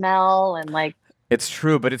with smell and like. It's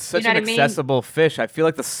true, but it's such an accessible fish. I feel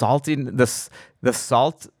like the salting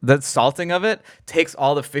of it takes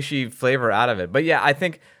all the fishy flavor out of it. But yeah, I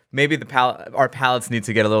think maybe our palates need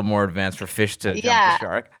to get a little more advanced for fish to jump the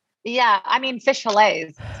shark. Yeah, I mean fish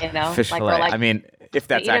fillets, Fish fillet. I mean, if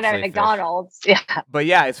that's actually at McDonald's. Yeah. But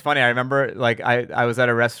yeah, it's funny. I remember I was at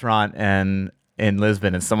a restaurant in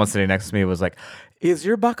Lisbon, and someone sitting next to me was like, "Is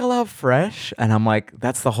your bacalhau fresh?" And I'm like,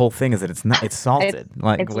 "That's the whole thing. Is that it's not? It's salted.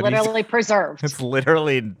 It's literally preserved. It's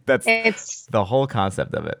literally it's the whole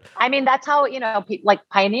concept of it. I mean, that's how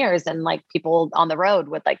pioneers and people on the road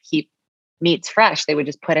would keep meats fresh, they would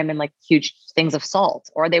just put them in like huge things of salt,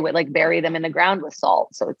 or they would like bury them in the ground with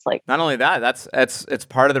salt. So it's like, not only that, it's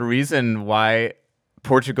part of the reason why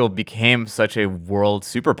Portugal became such a world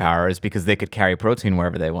superpower is because they could carry protein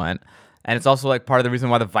wherever they went. And it's also like part of the reason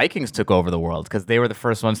why the Vikings took over the world, because they were the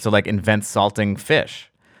first ones to like invent salting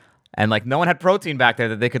fish. And like no one had protein back there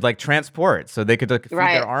that they could like transport, so they could like feed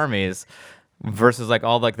their armies versus like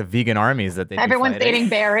all like the vegan armies that they everyone's eating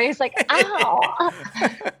berries like, ow.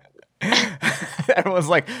 Everyone's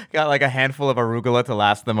like got like a handful of arugula to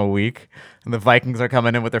last them a week, and the Vikings are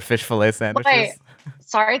coming in with their fish fillet sandwiches. Wait,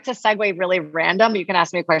 sorry to segue really random. You can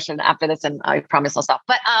ask me a question after this, and I promise I'll stop.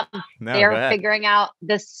 But they're figuring out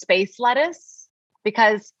this space lettuce,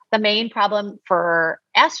 because the main problem for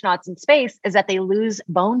astronauts in space is that they lose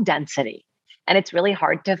bone density, and it's really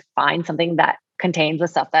hard to find something that contains the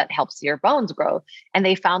stuff that helps your bones grow. And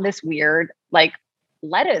they found this weird like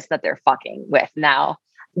lettuce that they're fucking with now.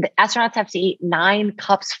 The astronauts have to eat 9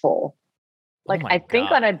 cups full, like I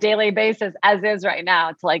think on a daily basis, as is right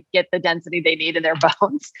now, to like get the density they need in their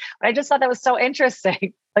bones. But I just thought that was so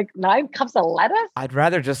interesting. Like 9 cups of lettuce. I'd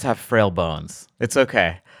rather just have frail bones. It's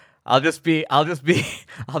okay. I'll be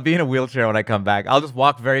in a wheelchair when I come back. I'll just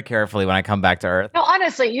walk very carefully when I come back to Earth. No,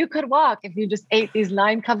 honestly, you could walk if you just ate these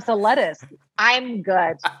 9 cups of lettuce. I'm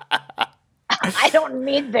good. I don't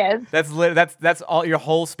need this. That's all your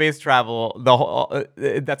whole space travel.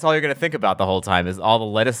 That's all you're gonna think about the whole time is all the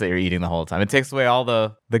lettuce that you're eating the whole time. It takes away all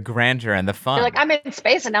the grandeur and the fun. You're like, I'm in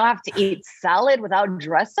space and now I have to eat salad without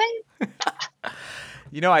dressing.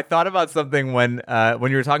 You know, I thought about something when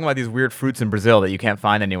you were talking about these weird fruits in Brazil that you can't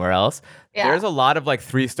find anywhere else. Yeah. There's a lot of like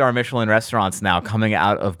 3-star Michelin restaurants now coming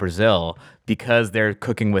out of Brazil because they're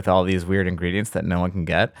cooking with all these weird ingredients that no one can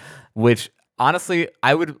get, which honestly,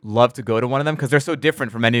 I would love to go to one of them because they're so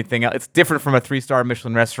different from anything else. It's different from a 3-star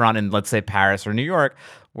Michelin restaurant in, let's say, Paris or New York,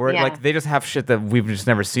 where like they just have shit that we've just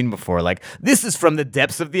never seen before. Like, this is from the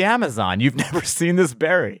depths of the Amazon. You've never seen this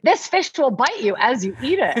berry. This fish will bite you as you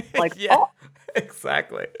eat it. Like, oh.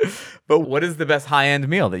 Exactly. But what is the best high-end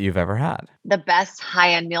meal that you've ever had? The best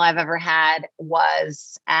high-end meal I've ever had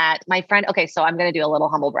was at my friend. Okay, so I'm going to do a little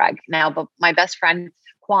humble brag now, but my best friend,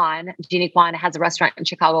 Jeannie Kwan, has a restaurant in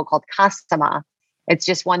Chicago called Kasama. It's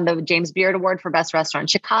just won the James Beard Award for Best Restaurant in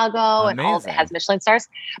Chicago. Amazing. And it has Michelin stars.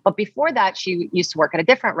 But before that, she used to work at a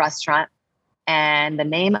different restaurant, and the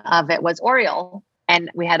name of it was Oriole. And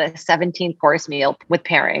we had a 17-course meal with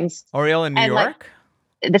pairings. Oriole in New York?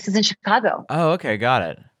 This is in Chicago. Oh, okay. Got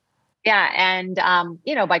it. Yeah. And,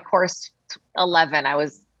 by course 11, I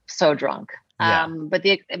was so drunk. Yeah. But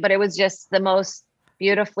it was just the most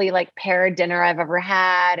beautifully like paired dinner I've ever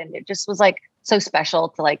had. And it just was like so special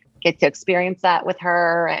to like get to experience that with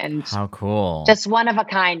her. And how cool. Just one of a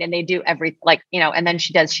kind. And they do and then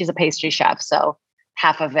she's a pastry chef. So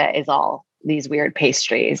half of it is all these weird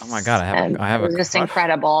pastries. Oh my God. I have a just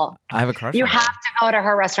incredible. I have a crush. You have to go to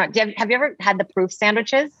her restaurant. Have you ever had the Proof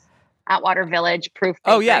sandwiches? Atwater Village, Proof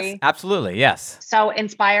Bakery? Oh, yes. Absolutely. Yes. So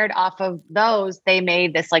inspired off of those, they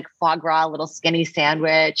made this like foie gras little skinny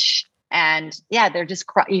sandwich. And yeah, they're just,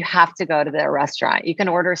 you have to go to their restaurant. You can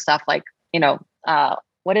order stuff like,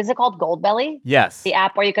 what is it called? Goldbelly? Yes. The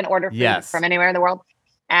app where you can order food from anywhere in the world.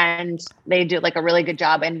 And they do like a really good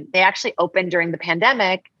job. And they actually opened during the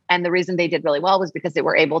pandemic. And the reason they did really well was because they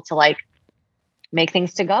were able to like make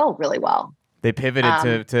things to go really well. They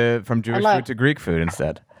pivoted to from Jewish food to Greek food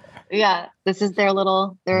instead. Yeah, this is they're in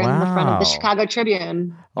the front of the Chicago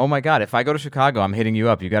Tribune. Oh my God! If I go to Chicago, I'm hitting you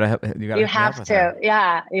up. You have to.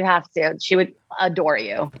 Yeah, you have to. She would adore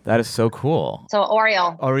you. That is so cool. So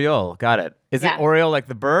Oriole, got it. Is it Oriole like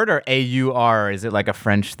the bird or AUR? Is it like a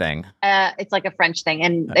French thing? It's like a French thing,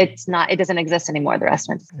 and it's not. It doesn't exist anymore. The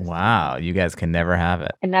restaurant. Wow, you guys can never have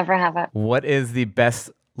it. Can never have it. What is the best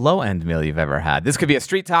low-end meal you've ever had? This could be a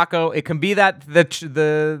street taco. It can be that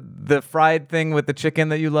the fried thing with the chicken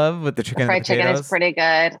that you love, with the chicken. The fried chicken is pretty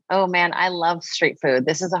good. Oh man, I love street food.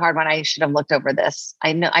 This is a hard one. I should have looked over this.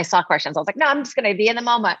 I know I saw questions. I was like, no, I'm just gonna be in the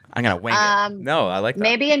moment. I'm gonna wing it. No, I like that.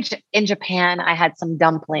 Maybe in Japan, I had some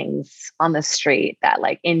dumplings on the street that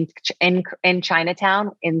like in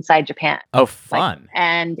Chinatown inside Japan. Oh, fun!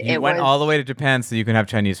 And you went all the way to Japan so you can have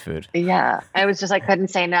Chinese food. Yeah, I was just I couldn't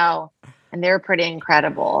say no. And they were pretty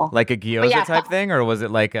incredible. Like a gyoza type thing, or was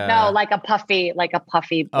it like a... No, like a puffy, like a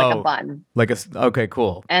bun. Okay,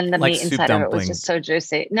 cool. And the like meat inside of it was just so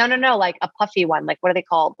juicy. No, like a puffy one. Like, what are they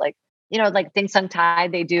called? Like, like Ding Sung Thai,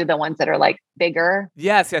 they do the ones that are like bigger.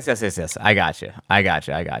 Yes. I got you.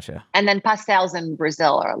 And then pastels in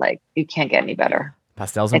Brazil are like, you can't get any better.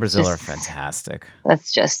 Pastels in Brazil are fantastic.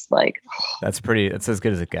 That's just like that's as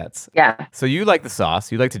good as it gets. Yeah. So you like the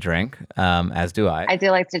sauce, you like to drink, as do I. I do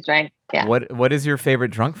like to drink. Yeah. What is your favorite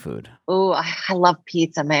drunk food? Ooh, I love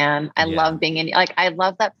pizza, man. I love being in I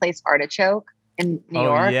love that place Artichoke in New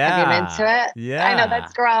York. Yeah. Have you been to it? Yeah. I know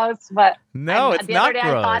that's gross, but no, it's the not other day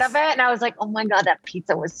gross. I thought of it and I was like, oh my God, that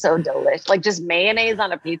pizza was so delicious. Like just mayonnaise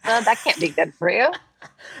on a pizza, that can't be good for you.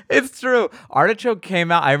 It's true. Artichoke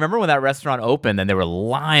came out. I remember when that restaurant opened and there were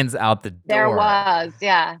lines out the door. There was,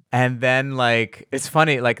 yeah. And then it's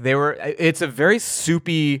funny, it's a very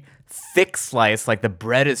soupy, thick slice. Like the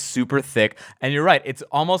bread is super thick. And you're right. It's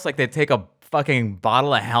almost like they take a fucking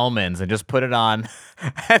bottle of Hellmann's and just put it on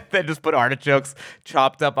and then just put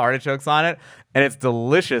chopped up artichokes on it. And it's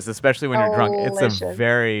delicious, especially when you're drunk.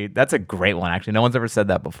 That's a great one, actually. No one's ever said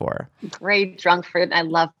that before. Great drunk food. I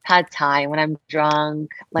love pad thai when I'm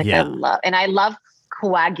drunk. I love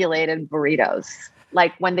coagulated burritos.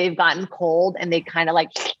 Like when they've gotten cold and they kind of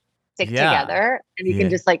stick together and you can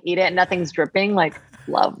just eat it and nothing's dripping.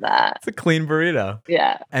 Love that. It's a clean burrito.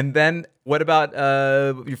 Yeah. And then what about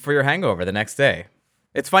for your hangover the next day?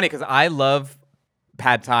 It's funny because I love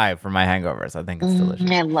pad thai for my hangovers. I think it's delicious.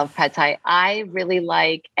 I love pad thai. I really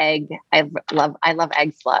like egg. I love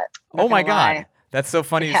egg slut. Oh my God. That's so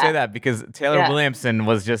funny you say that because Taylor Williamson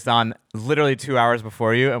was just on literally 2 hours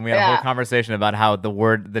before you, and we had a whole conversation about how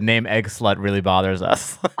the name egg slut really bothers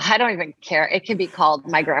us. I don't even care. It can be called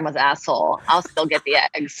my grandma's asshole. I'll still get the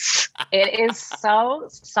eggs. It is so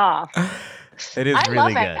soft. It is really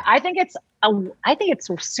love good. It. I think it's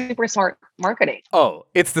super smart marketing. Oh,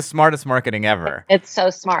 it's the smartest marketing ever. It's so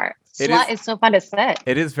smart. Slut is so fun to say.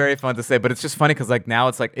 It is very fun to say, but it's just funny because now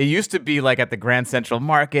it's it used to be at the Grand Central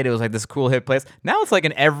Market. It was this cool hip place. Now it's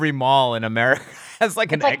in every mall in America has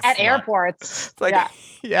an egg at slut. Airports.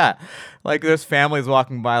 It's there's families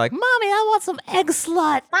walking by Mommy, I want some egg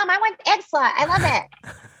slut. Mom, I want egg slut. I love it.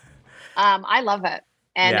 I love it.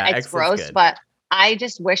 And it's gross, but I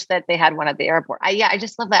just wish that they had one at the airport. I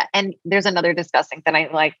just love that. And there's another disgusting thing I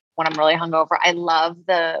like when I'm really hungover. I love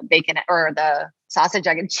the bacon or the sausage,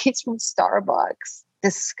 egg, and cheese from Starbucks.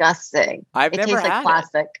 Disgusting. I've never tastes had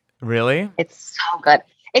plastic. Really? It's so good.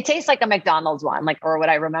 It tastes like a McDonald's one, or what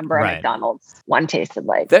I remember a McDonald's one tasted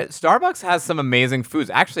like. Starbucks has some amazing foods.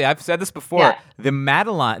 Actually, I've said this before. Yeah. The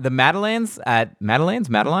Madeleines at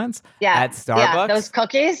Starbucks. Yeah, those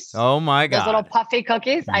cookies. Oh my God. Those little puffy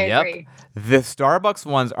cookies. I agree. The Starbucks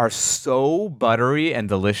ones are so buttery and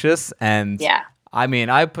delicious. And I mean,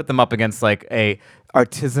 I put them up against a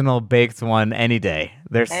artisanal baked one any day.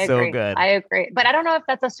 They're so good. I agree. But I don't know if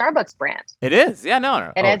that's a Starbucks brand. It is. Yeah,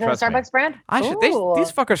 no. It is a Starbucks brand?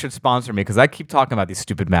 These fuckers should sponsor me because I keep talking about these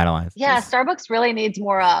stupid Madeleines. Yeah, Starbucks really needs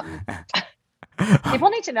more people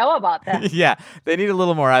need to know about this. Yeah, they need a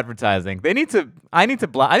little more advertising. I need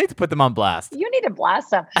to put them on blast. You need to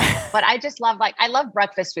blast them. But I just love I love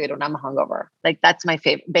breakfast food when I'm hungover. That's my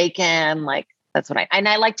favorite. Bacon, that's what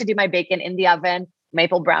I like to do my bacon in the oven.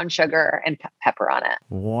 Maple brown sugar and pepper on it.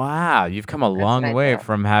 Wow, you've come a long way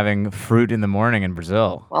from having fruit in the morning in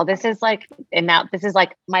Brazil. Well, this is my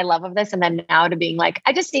love of this, and then now to being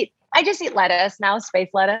I just eat lettuce now, space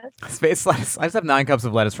lettuce. Space lettuce. I just have 9 cups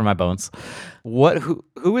of lettuce for my bones.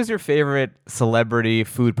 Who is your favorite celebrity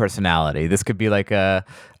food personality? This could be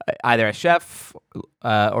either a chef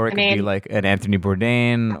or it could be an Anthony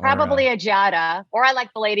Bourdain. Probably a Giada. Or I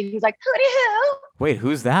like the lady who's hooty hoo. Wait,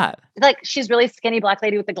 who's that? She's really skinny black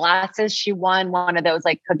lady with the glasses. She won one of those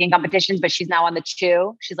cooking competitions, but she's now on the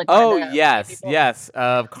Chew. She's yes.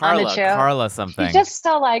 Carla something. She's just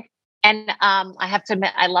so and I have to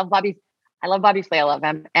admit, I love Bobby Flay. I love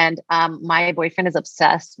him. And my boyfriend is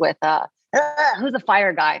obsessed with who's the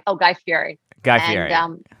fire guy? Oh, Guy Fieri. Fieri.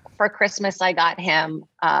 For Christmas, I got him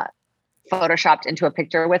photoshopped into a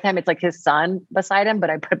picture with him. It's his son beside him,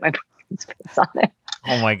 but I put my boyfriend's face on it.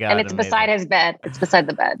 Oh my God. And it's beside his bed. It's beside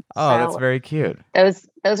the bed. Oh, that's very cute. Those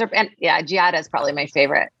are, and Giada is probably my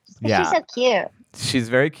favorite. Yeah. She's so cute. She's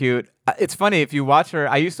very cute. It's funny if you watch her.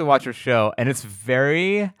 I used to watch her show, and it's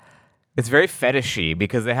very fetishy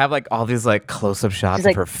because they have all these close-up shots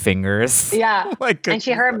of her fingers. Yeah. And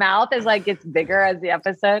her mouth is gets bigger as the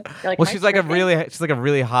episode. Well, she's a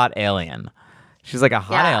really hot alien. She's a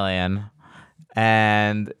hot alien.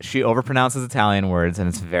 And she overpronounces Italian words, and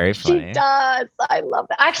it's very funny. She does. I love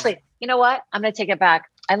that. Actually, you know what? I'm going to take it back.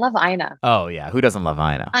 I love Ina. Oh, yeah. Who doesn't love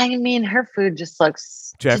Ina? I mean, her food just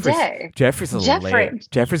looks today. Jeffrey's a little late.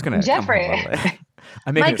 Jeffrey's going to come home a little late.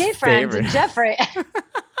 I'm making my gay friend, Jeffrey.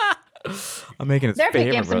 I'm making his They're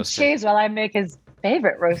favorite picking some roast cheese while I make his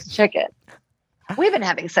favorite roast chicken. We've been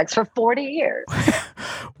having sex for 40 years.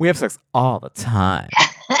 We have sex all the time.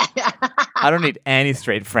 I don't need any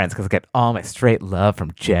straight friends because I get all my straight love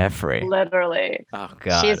from Jeffrey. Literally. Oh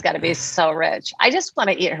God. She's got to be so rich. I just want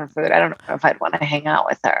to eat her food. I don't know if I'd want to hang out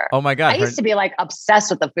with her. Oh my God. I used to be like obsessed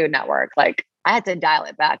with the Food Network. Like I had to dial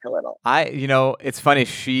it back a little. It's funny.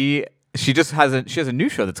 She just has a new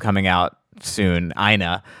show that's coming out soon,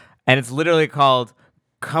 Ina, and it's literally called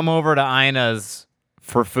 "Come Over to Ina's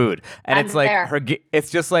for Food," and it's like it's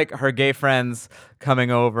just like her gay friends coming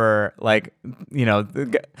over. Like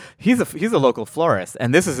he's a local florist,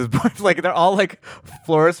 and this is his like they're all like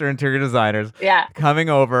florists or interior designers. Yeah, coming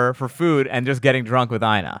over for food and just getting drunk with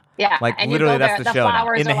Ina. Yeah, like and literally that's the the show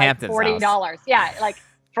flowers in the are like Hamptons. $40. Yeah, like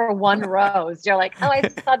for one rose. You're like, oh, I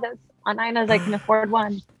saw this on Ina's. I can afford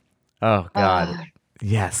one. Oh God.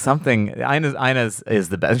 Yeah, something. Ina's is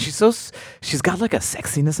the best. She's got like a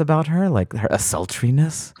sexiness about her, like a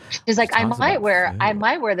sultriness. She's like, I might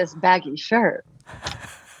wear this baggy shirt,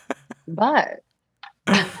 but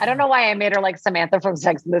I don't know why I made her like Samantha from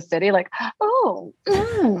Sex and the City. Like,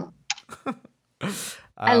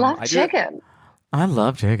 I love chicken. I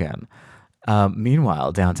love chicken.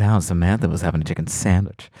 Meanwhile, downtown, Samantha was having a chicken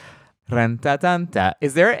sandwich.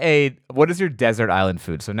 Is there what is your desert island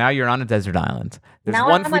food? So now you're on a desert island. There's now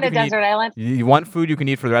I'm on a desert island. One food you can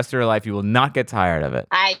eat for the rest of your life. You will not get tired of it.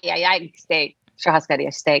 I steak.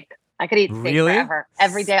 Churrascaria steak. I could eat steak forever.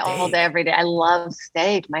 Every day, all day, every day. I love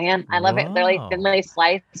steak, man. I love it. They're like thinly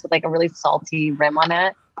sliced with like a really salty rim on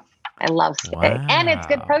it. I love steak. Wow. And it's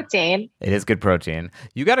good protein. It is good protein.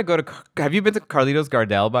 You got to go to... Have you been to Carlitos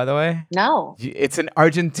Gardel, by the way? No. It's an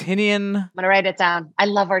Argentinian... I'm going to write it down. I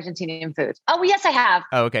love Argentinian food. Oh, yes, I have.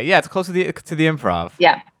 Oh, okay. Yeah, it's close to the Improv.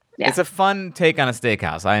 Yeah. It's a fun take on a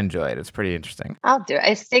steakhouse. I enjoy it. It's pretty interesting. I'll do it.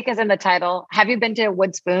 A steak is in the title. Have you been to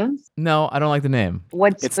Wood Spoons? No, I don't like the name.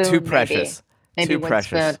 Wood Spoon, it's too precious. Maybe too Wood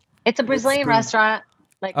precious. Spoon. It's a Brazilian restaurant.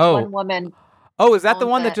 Like one woman... Oh, is that the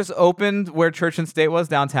one that just opened where Church and State was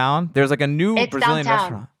downtown? There's like a new Brazilian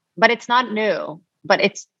restaurant. But it's not new. But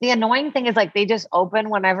it's the annoying thing is like they just open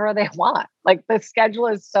whenever they want. Like the schedule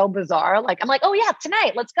is so bizarre. Like I'm like, oh yeah,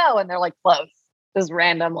 tonight, let's go. And they're like closed just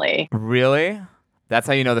randomly. Really? That's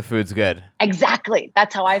how you know the food's good. Exactly.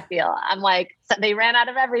 That's how I feel. I'm like, so they ran out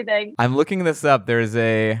of everything. I'm looking this up. There's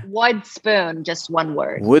a Wood Spoon, just one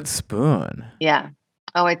word. Wood Spoon. Yeah.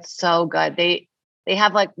 Oh, it's so good. They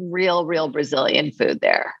have like real Brazilian food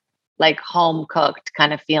there, like home cooked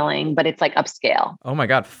kind of feeling, but it's like upscale. Oh my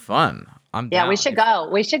God, fun. I'm down. Yeah, we should go.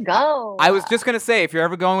 We should go. I was just going to say, if you're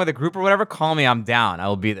ever going with a group or whatever, call me. I'm down. I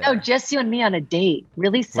will be there. No, just you and me on a date.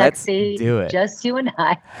 Really sexy. Let's do it. Just you and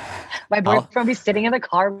I. My boyfriend will be sitting in the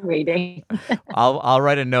car waiting. I'll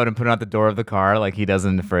write a note and put it on the door of the car like he does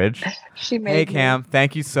in the fridge. Hey, Cam,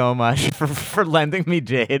 thank you so much for lending me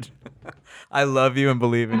Jade. I love you and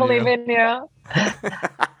believe in you. Believe in you.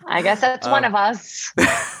 I guess that's one of us.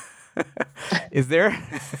 Is there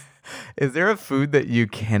a food that you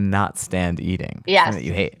cannot stand eating? Yes. That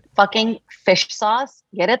you hate? Fucking fish sauce.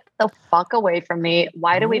 Get it the fuck away from me.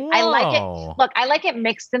 Why do we? I like it. Look, I like it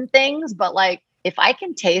mixed in things, but like if I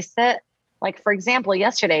can taste it, like for example,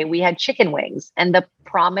 yesterday we had chicken wings and the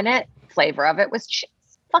prominent flavor of it was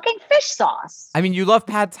fucking fish sauce. I mean, you love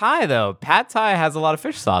pad thai though. Pad thai has a lot of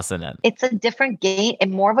fish sauce in it. It's a different game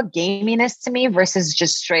and more of a gaminess to me versus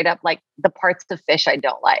just straight up like the parts of fish I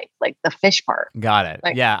don't like the fish part. Got it.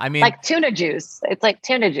 Like, yeah, I mean, like tuna juice. It's like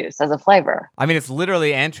tuna juice as a flavor. I mean, it's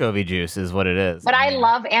literally anchovy juice is what it is. But I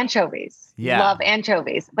love anchovies. Yeah, love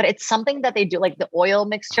anchovies. But it's something that they do like the oil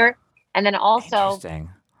mixture, and then also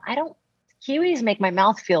kiwis make my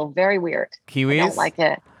mouth feel very weird. Kiwis? I don't like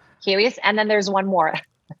it. Kiwis, and then there's one more.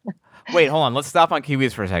 Wait, hold on. Let's stop on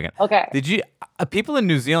kiwis for a second. Okay. Did you? People in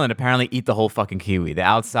New Zealand apparently eat the whole fucking kiwi, the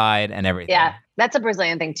outside and everything. Yeah, that's a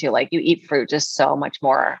Brazilian thing too. Like you eat fruit just so much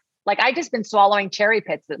more. Like I just been swallowing cherry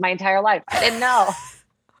pits my entire life. I didn't know.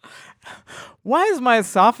 Why is my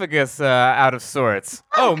esophagus out of sorts?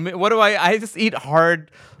 Oh, what do I just eat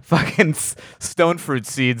hard fucking stone fruit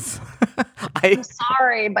seeds. I'm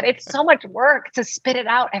sorry, but it's so much work to spit it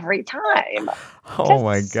out every time. Oh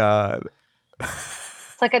my God.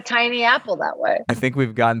 It's like a tiny apple that way. I think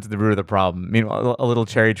we've gotten to the root of the problem. Meanwhile, a little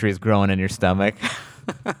cherry tree is growing in your stomach.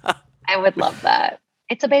 I would love that.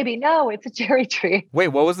 It's a baby. No, it's a cherry tree. Wait,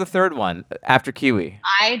 what was the third one after kiwi?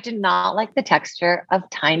 I do not like the texture of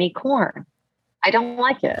tiny corn. I don't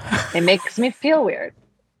like it. It makes me feel weird.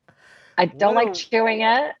 I don't like chewing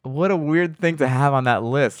it. What a weird thing to have on that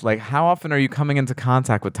list. Like, how often are you coming into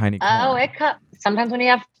contact with tiny corn? Oh, sometimes when you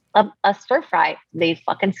have a stir fry, they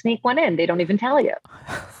fucking sneak one in. They don't even tell you.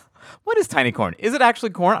 What is tiny corn? Is it actually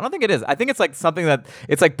corn? I don't think it is. I think it's like something that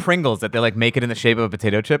it's like Pringles that they like make it in the shape of a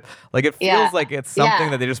potato chip. Like it feels like it's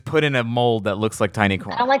something that they just put in a mold that looks like tiny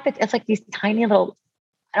corn. I don't like that. It's like these tiny little.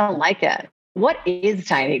 I don't like it. What is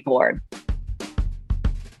tiny corn?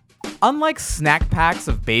 Unlike snack packs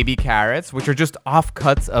of baby carrots, which are just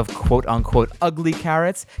offcuts of quote-unquote ugly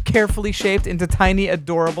carrots, carefully shaped into tiny,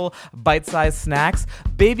 adorable, bite-sized snacks,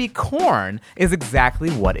 baby corn is exactly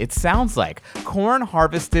what it sounds like. Corn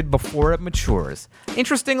harvested before it matures.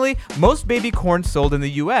 Interestingly, most baby corn sold in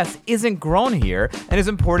the US isn't grown here and is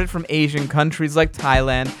imported from Asian countries like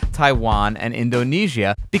Thailand, Taiwan, and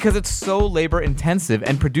Indonesia because it's so labor-intensive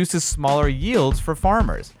and produces smaller yields for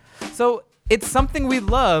farmers. So, it's something we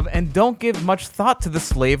love and don't give much thought to the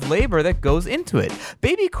slave labor that goes into it.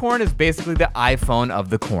 Baby corn is basically the iPhone of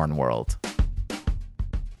the corn world.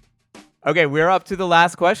 Okay, we're up to the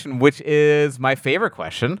last question, which is my favorite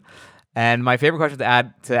question. And my favorite question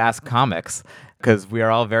to ask comics, because we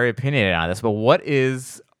are all very opinionated on this. But what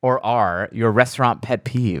is or are your restaurant pet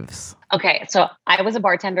peeves? Okay, so I was a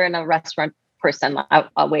bartender and a restaurant person,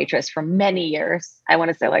 a waitress for many years. I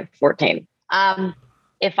want to say like 14.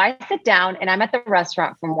 If I sit down and I'm at the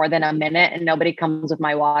restaurant for more than a minute and nobody comes with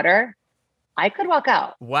my water, I could walk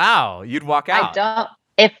out. Wow, you'd walk out.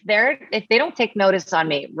 If they don't take notice on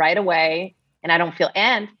me right away and I don't feel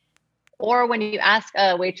or when you ask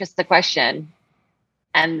a waitress the question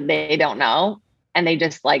and they don't know and they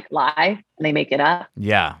just like lie and they make it up.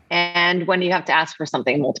 Yeah. And when you have to ask for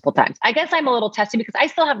something multiple times, I guess I'm a little testy because I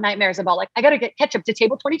still have nightmares about like, I got to get ketchup to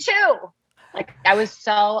table 22. Like I was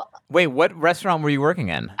so. Wait, what restaurant were you working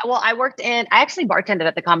in? Well, I actually bartended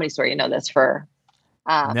at the Comedy Store. You know this for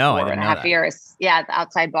no, 4.5 years. Yeah, the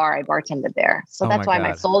outside bar. I bartended there. So that's why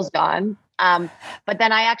my soul's gone. But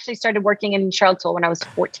then I actually started working in Charlottesville when I was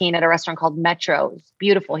 14 at a restaurant called Metro. It was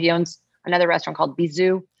beautiful. He owns another restaurant called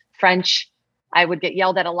Bisou, French. I would get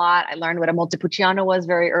yelled at a lot. I learned what a Montepulciano was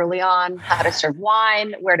very early on, how to serve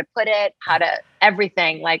wine, where to put it,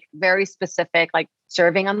 everything, like very specific, like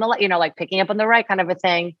serving on the, like picking up on the right kind of a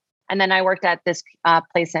thing. And then I worked at this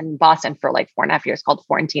place in Boston for like 4.5 years called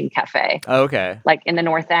Florentine Cafe. Oh, okay. Like in the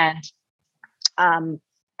North End. And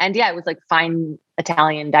yeah, it was like fine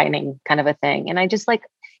Italian dining kind of a thing. And I just like,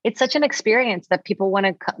 it's such an experience that people want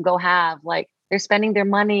to go have. Like they're spending their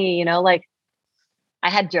money, like I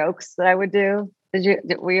had jokes that I would do.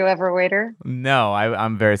 Were you ever a waiter? No,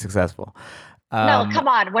 I'm very successful. No, come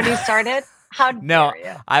on. When you started, how dare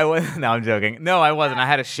you? I was. No, I'm joking. No, I wasn't. I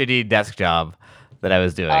had a shitty desk job that I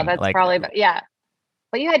was doing. Oh, that's probably yeah.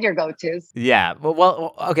 But you had your go-tos. Yeah.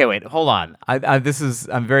 Well. Okay. Wait. Hold on.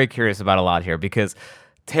 I'm very curious about a lot here because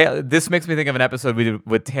this makes me think of an episode we did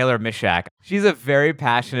with Taylor Mishak. She's a very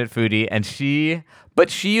passionate foodie, but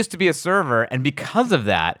she used to be a server, and because of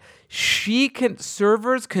that,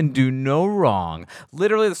 servers can do no wrong.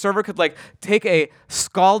 Literally, the server could like take a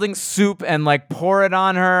scalding soup and like pour it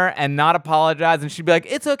on her and not apologize, and she'd be like,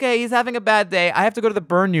 "It's okay, he's having a bad day. I have to go to the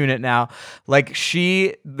burn unit now." Like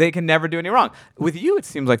they can never do any wrong. With you, it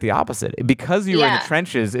seems like the opposite. Because you were in the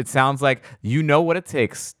trenches, it sounds like you know what it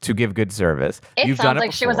takes to give good service. You've done it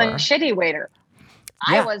like before. She was a shitty waiter.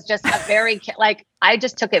 Yeah. I was just I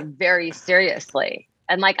just took it very seriously.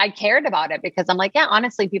 And like, I cared about it because I'm like, yeah,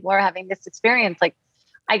 honestly, people are having this experience. Like,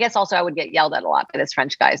 I guess also I would get yelled at a lot by this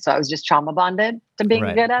French guy. So I was just trauma bonded to being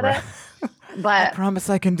good at it. But I promise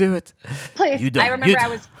I can do it. Please. I remember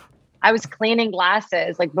I was cleaning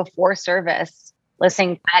glasses like before service,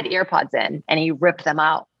 listening, I had earpods in and he ripped them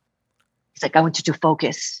out. He's like, I want you to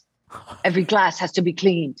focus. Every glass has to be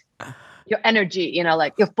cleaned. Your energy,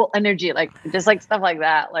 like your full energy, like just like stuff like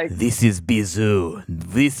that. Like this is Bisou.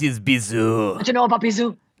 This is Bisou. Don't you know about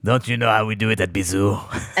Bisou? Don't you know how we do it at Bisou?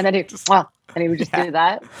 And then he would just do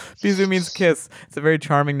that. Bisou means kiss. It's a very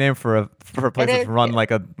charming name for a place that's run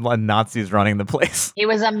like a Nazi's running the place. He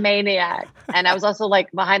was a maniac, and I was also like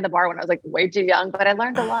behind the bar when I was like way too young, but I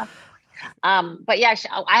learned a lot. But yeah,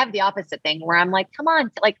 I have the opposite thing where I'm like, come on,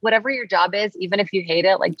 like whatever your job is, even if you hate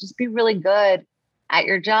it, like just be really good at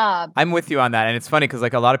your job. I'm with you on that. And it's funny because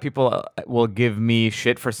like a lot of people will give me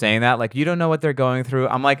shit for saying that. Like, you don't know what they're going through.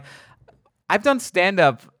 I'm like, I've done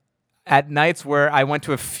stand-up at nights where I went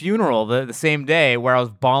to a funeral the same day where I was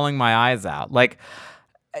bawling my eyes out. Like,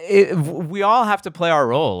 we all have to play our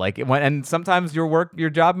role. Like, and sometimes your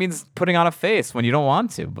job means putting on a face when you don't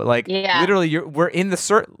want to. But like, literally, we're in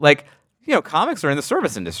the comics are in the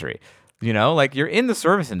service industry. Like you're in the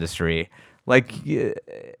service industry. Like.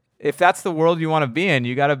 If that's the world you want to be in,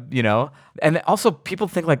 you got to, and also people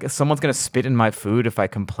think like someone's going to spit in my food if I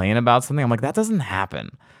complain about something. I'm like, that doesn't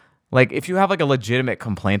happen. Like, if you have like a legitimate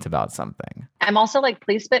complaint about something. I'm also like,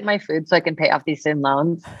 please spit my food so I can pay off these student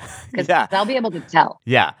loans. Because I'll be able to tell.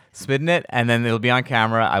 Yeah, spit in it, and then it'll be on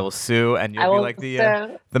camera. I will sue, and you'll be like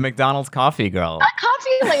the McDonald's coffee girl. A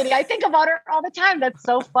coffee lady. I think about her all the time. That's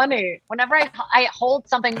so funny. Whenever I hold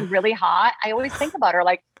something really hot, I always think about her,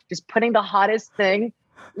 like just putting the hottest thing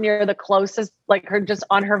near the closest, like her just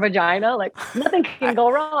on her vagina. Like nothing can go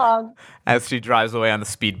wrong. As she drives away on the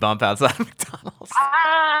speed bump outside McDonald's.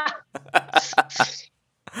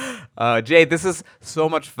 Jade, this is so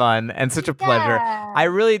much fun and such a pleasure. I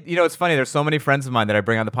really, it's funny. There's so many friends of mine that I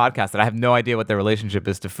bring on the podcast that I have no idea what their relationship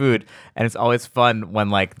is to food. And it's always fun when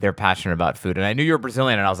like they're passionate about food. And I knew you were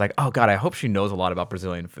Brazilian and I was like, oh God, I hope she knows a lot about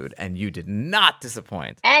Brazilian food. And you did not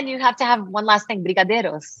disappoint. And you have to have one last thing,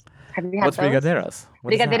 brigadeiros. Have you had What's those? brigadeiros?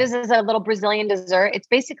 Brigadeiros is a little Brazilian dessert. It's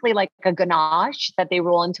basically like a ganache that they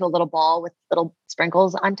roll into a little ball with little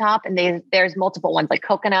sprinkles on top. And there's multiple ones, like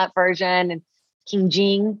coconut version and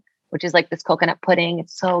quindim, which is like this coconut pudding.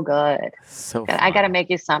 It's so good. So I got to make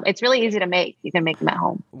you some. It's really easy to make. You can make them at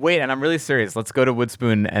home. Wait, and I'm really serious. Let's go to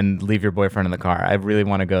Woodspoon and leave your boyfriend in the car. I really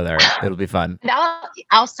want to go there. It'll be fun.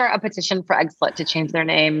 I'll start a petition for Egg Slut to change their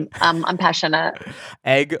name. I'm passionate.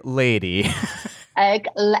 Egg Lady. Egg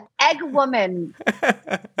woman.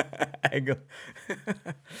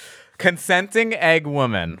 Consenting egg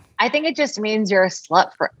woman. I think it just means you're a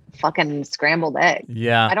slut for fucking scrambled egg.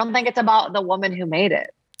 Yeah. I don't think it's about the woman who made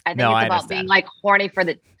it. I think it's about being like horny for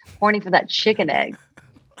that chicken egg.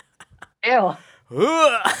 Ew.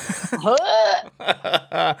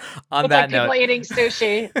 On that note, people eating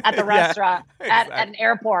sushi at the restaurant at an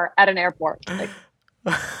airport. Like,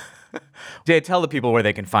 Jay, tell the people where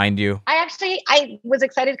they can find you. I was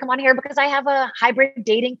excited to come on here because I have a hybrid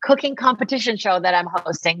dating cooking competition show that I'm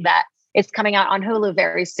hosting that is coming out on Hulu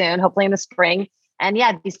very soon, hopefully in the spring. And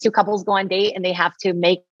yeah, these two couples go on date and they have to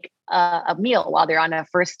make a meal while they're on a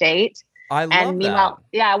first date. I love and meanwhile,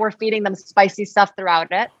 we're feeding them spicy stuff throughout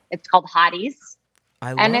it. It's called Hotties.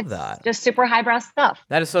 I love that. Just super highbrow stuff.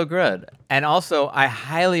 That is so good. And also, I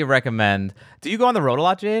highly recommend. Do you go on the road a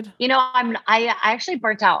lot, Jade? I actually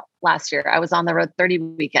burnt out last year. I was on the road 30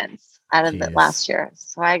 weekends out of it last year.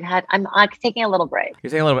 So I'm taking a little break. You're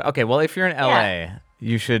taking a little bit. Okay, well, if you're in LA,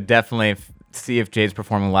 you should definitely see if Jade's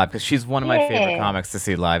performing live because she's one of my favorite comics to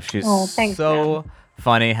see live. She's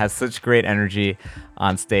funny, has such great energy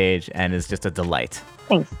on stage, and is just a delight.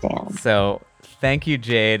 Thanks, Dan. So thank you,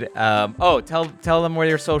 Jade. Tell them where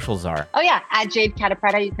your socials are. Oh, yeah. At Jade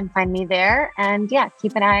Catta-Preta, you can find me there. And yeah,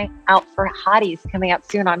 keep an eye out for Hotties coming up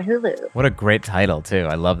soon on Hulu. What a great title, too.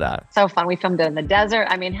 I love that. So fun. We filmed it in the desert.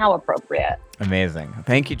 I mean, how appropriate. Amazing.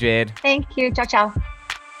 Thank you, Jade. Thank you. Ciao, ciao.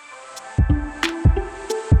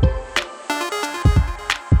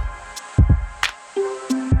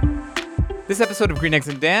 This episode of Green Eggs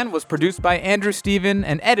and Dan was produced by Andrew Steven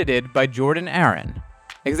and edited by Jordan Aaron.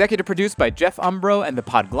 Executive produced by Jeff Umbro and The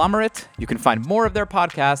Podglomerate. You can find more of their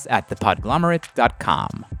podcasts at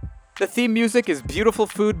thepodglomerate.com. The theme music is Beautiful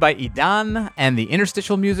Food by Idan, and the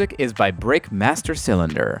interstitial music is by Breakmaster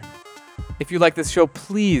Cylinder. If you like this show,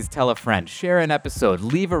 please tell a friend, share an episode,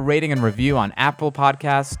 leave a rating and review on Apple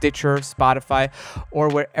Podcasts, Stitcher, Spotify, or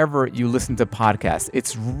wherever you listen to podcasts.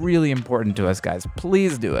 It's really important to us, guys.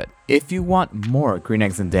 Please do it. If you want more Green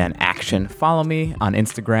Eggs and Dan action, follow me on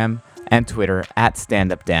Instagram and Twitter at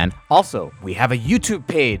StandUpDan. Also, we have a YouTube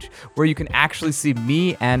page where you can actually see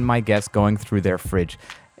me and my guests going through their fridge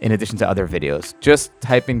in addition to other videos. Just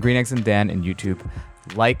type in Green Eggs and Dan in YouTube,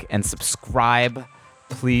 like and subscribe.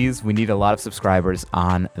 Please, we need a lot of subscribers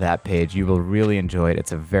on that page. You will really enjoy it.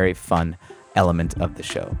 It's a very fun element of the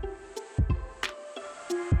show.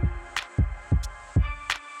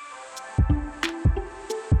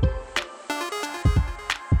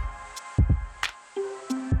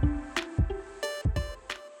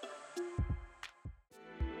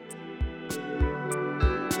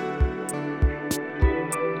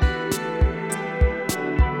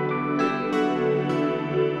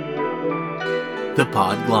 The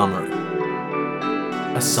Podglomerate,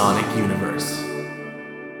 a sonic universe.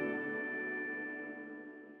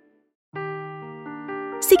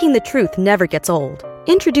 Seeking the truth never gets old.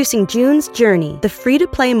 Introducing June's Journey, the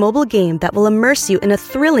free-to-play mobile game that will immerse you in a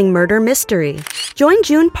thrilling murder mystery. Join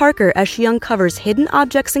June Parker as she uncovers hidden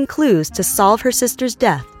objects and clues to solve her sister's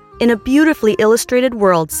death in a beautifully illustrated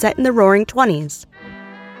world set in the Roaring '20s.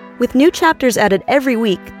 With new chapters added every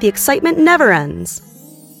week, the excitement never ends.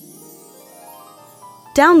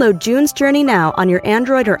 Download June's Journey now on your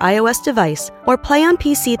Android or iOS device, or play on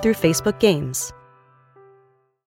PC through Facebook Games.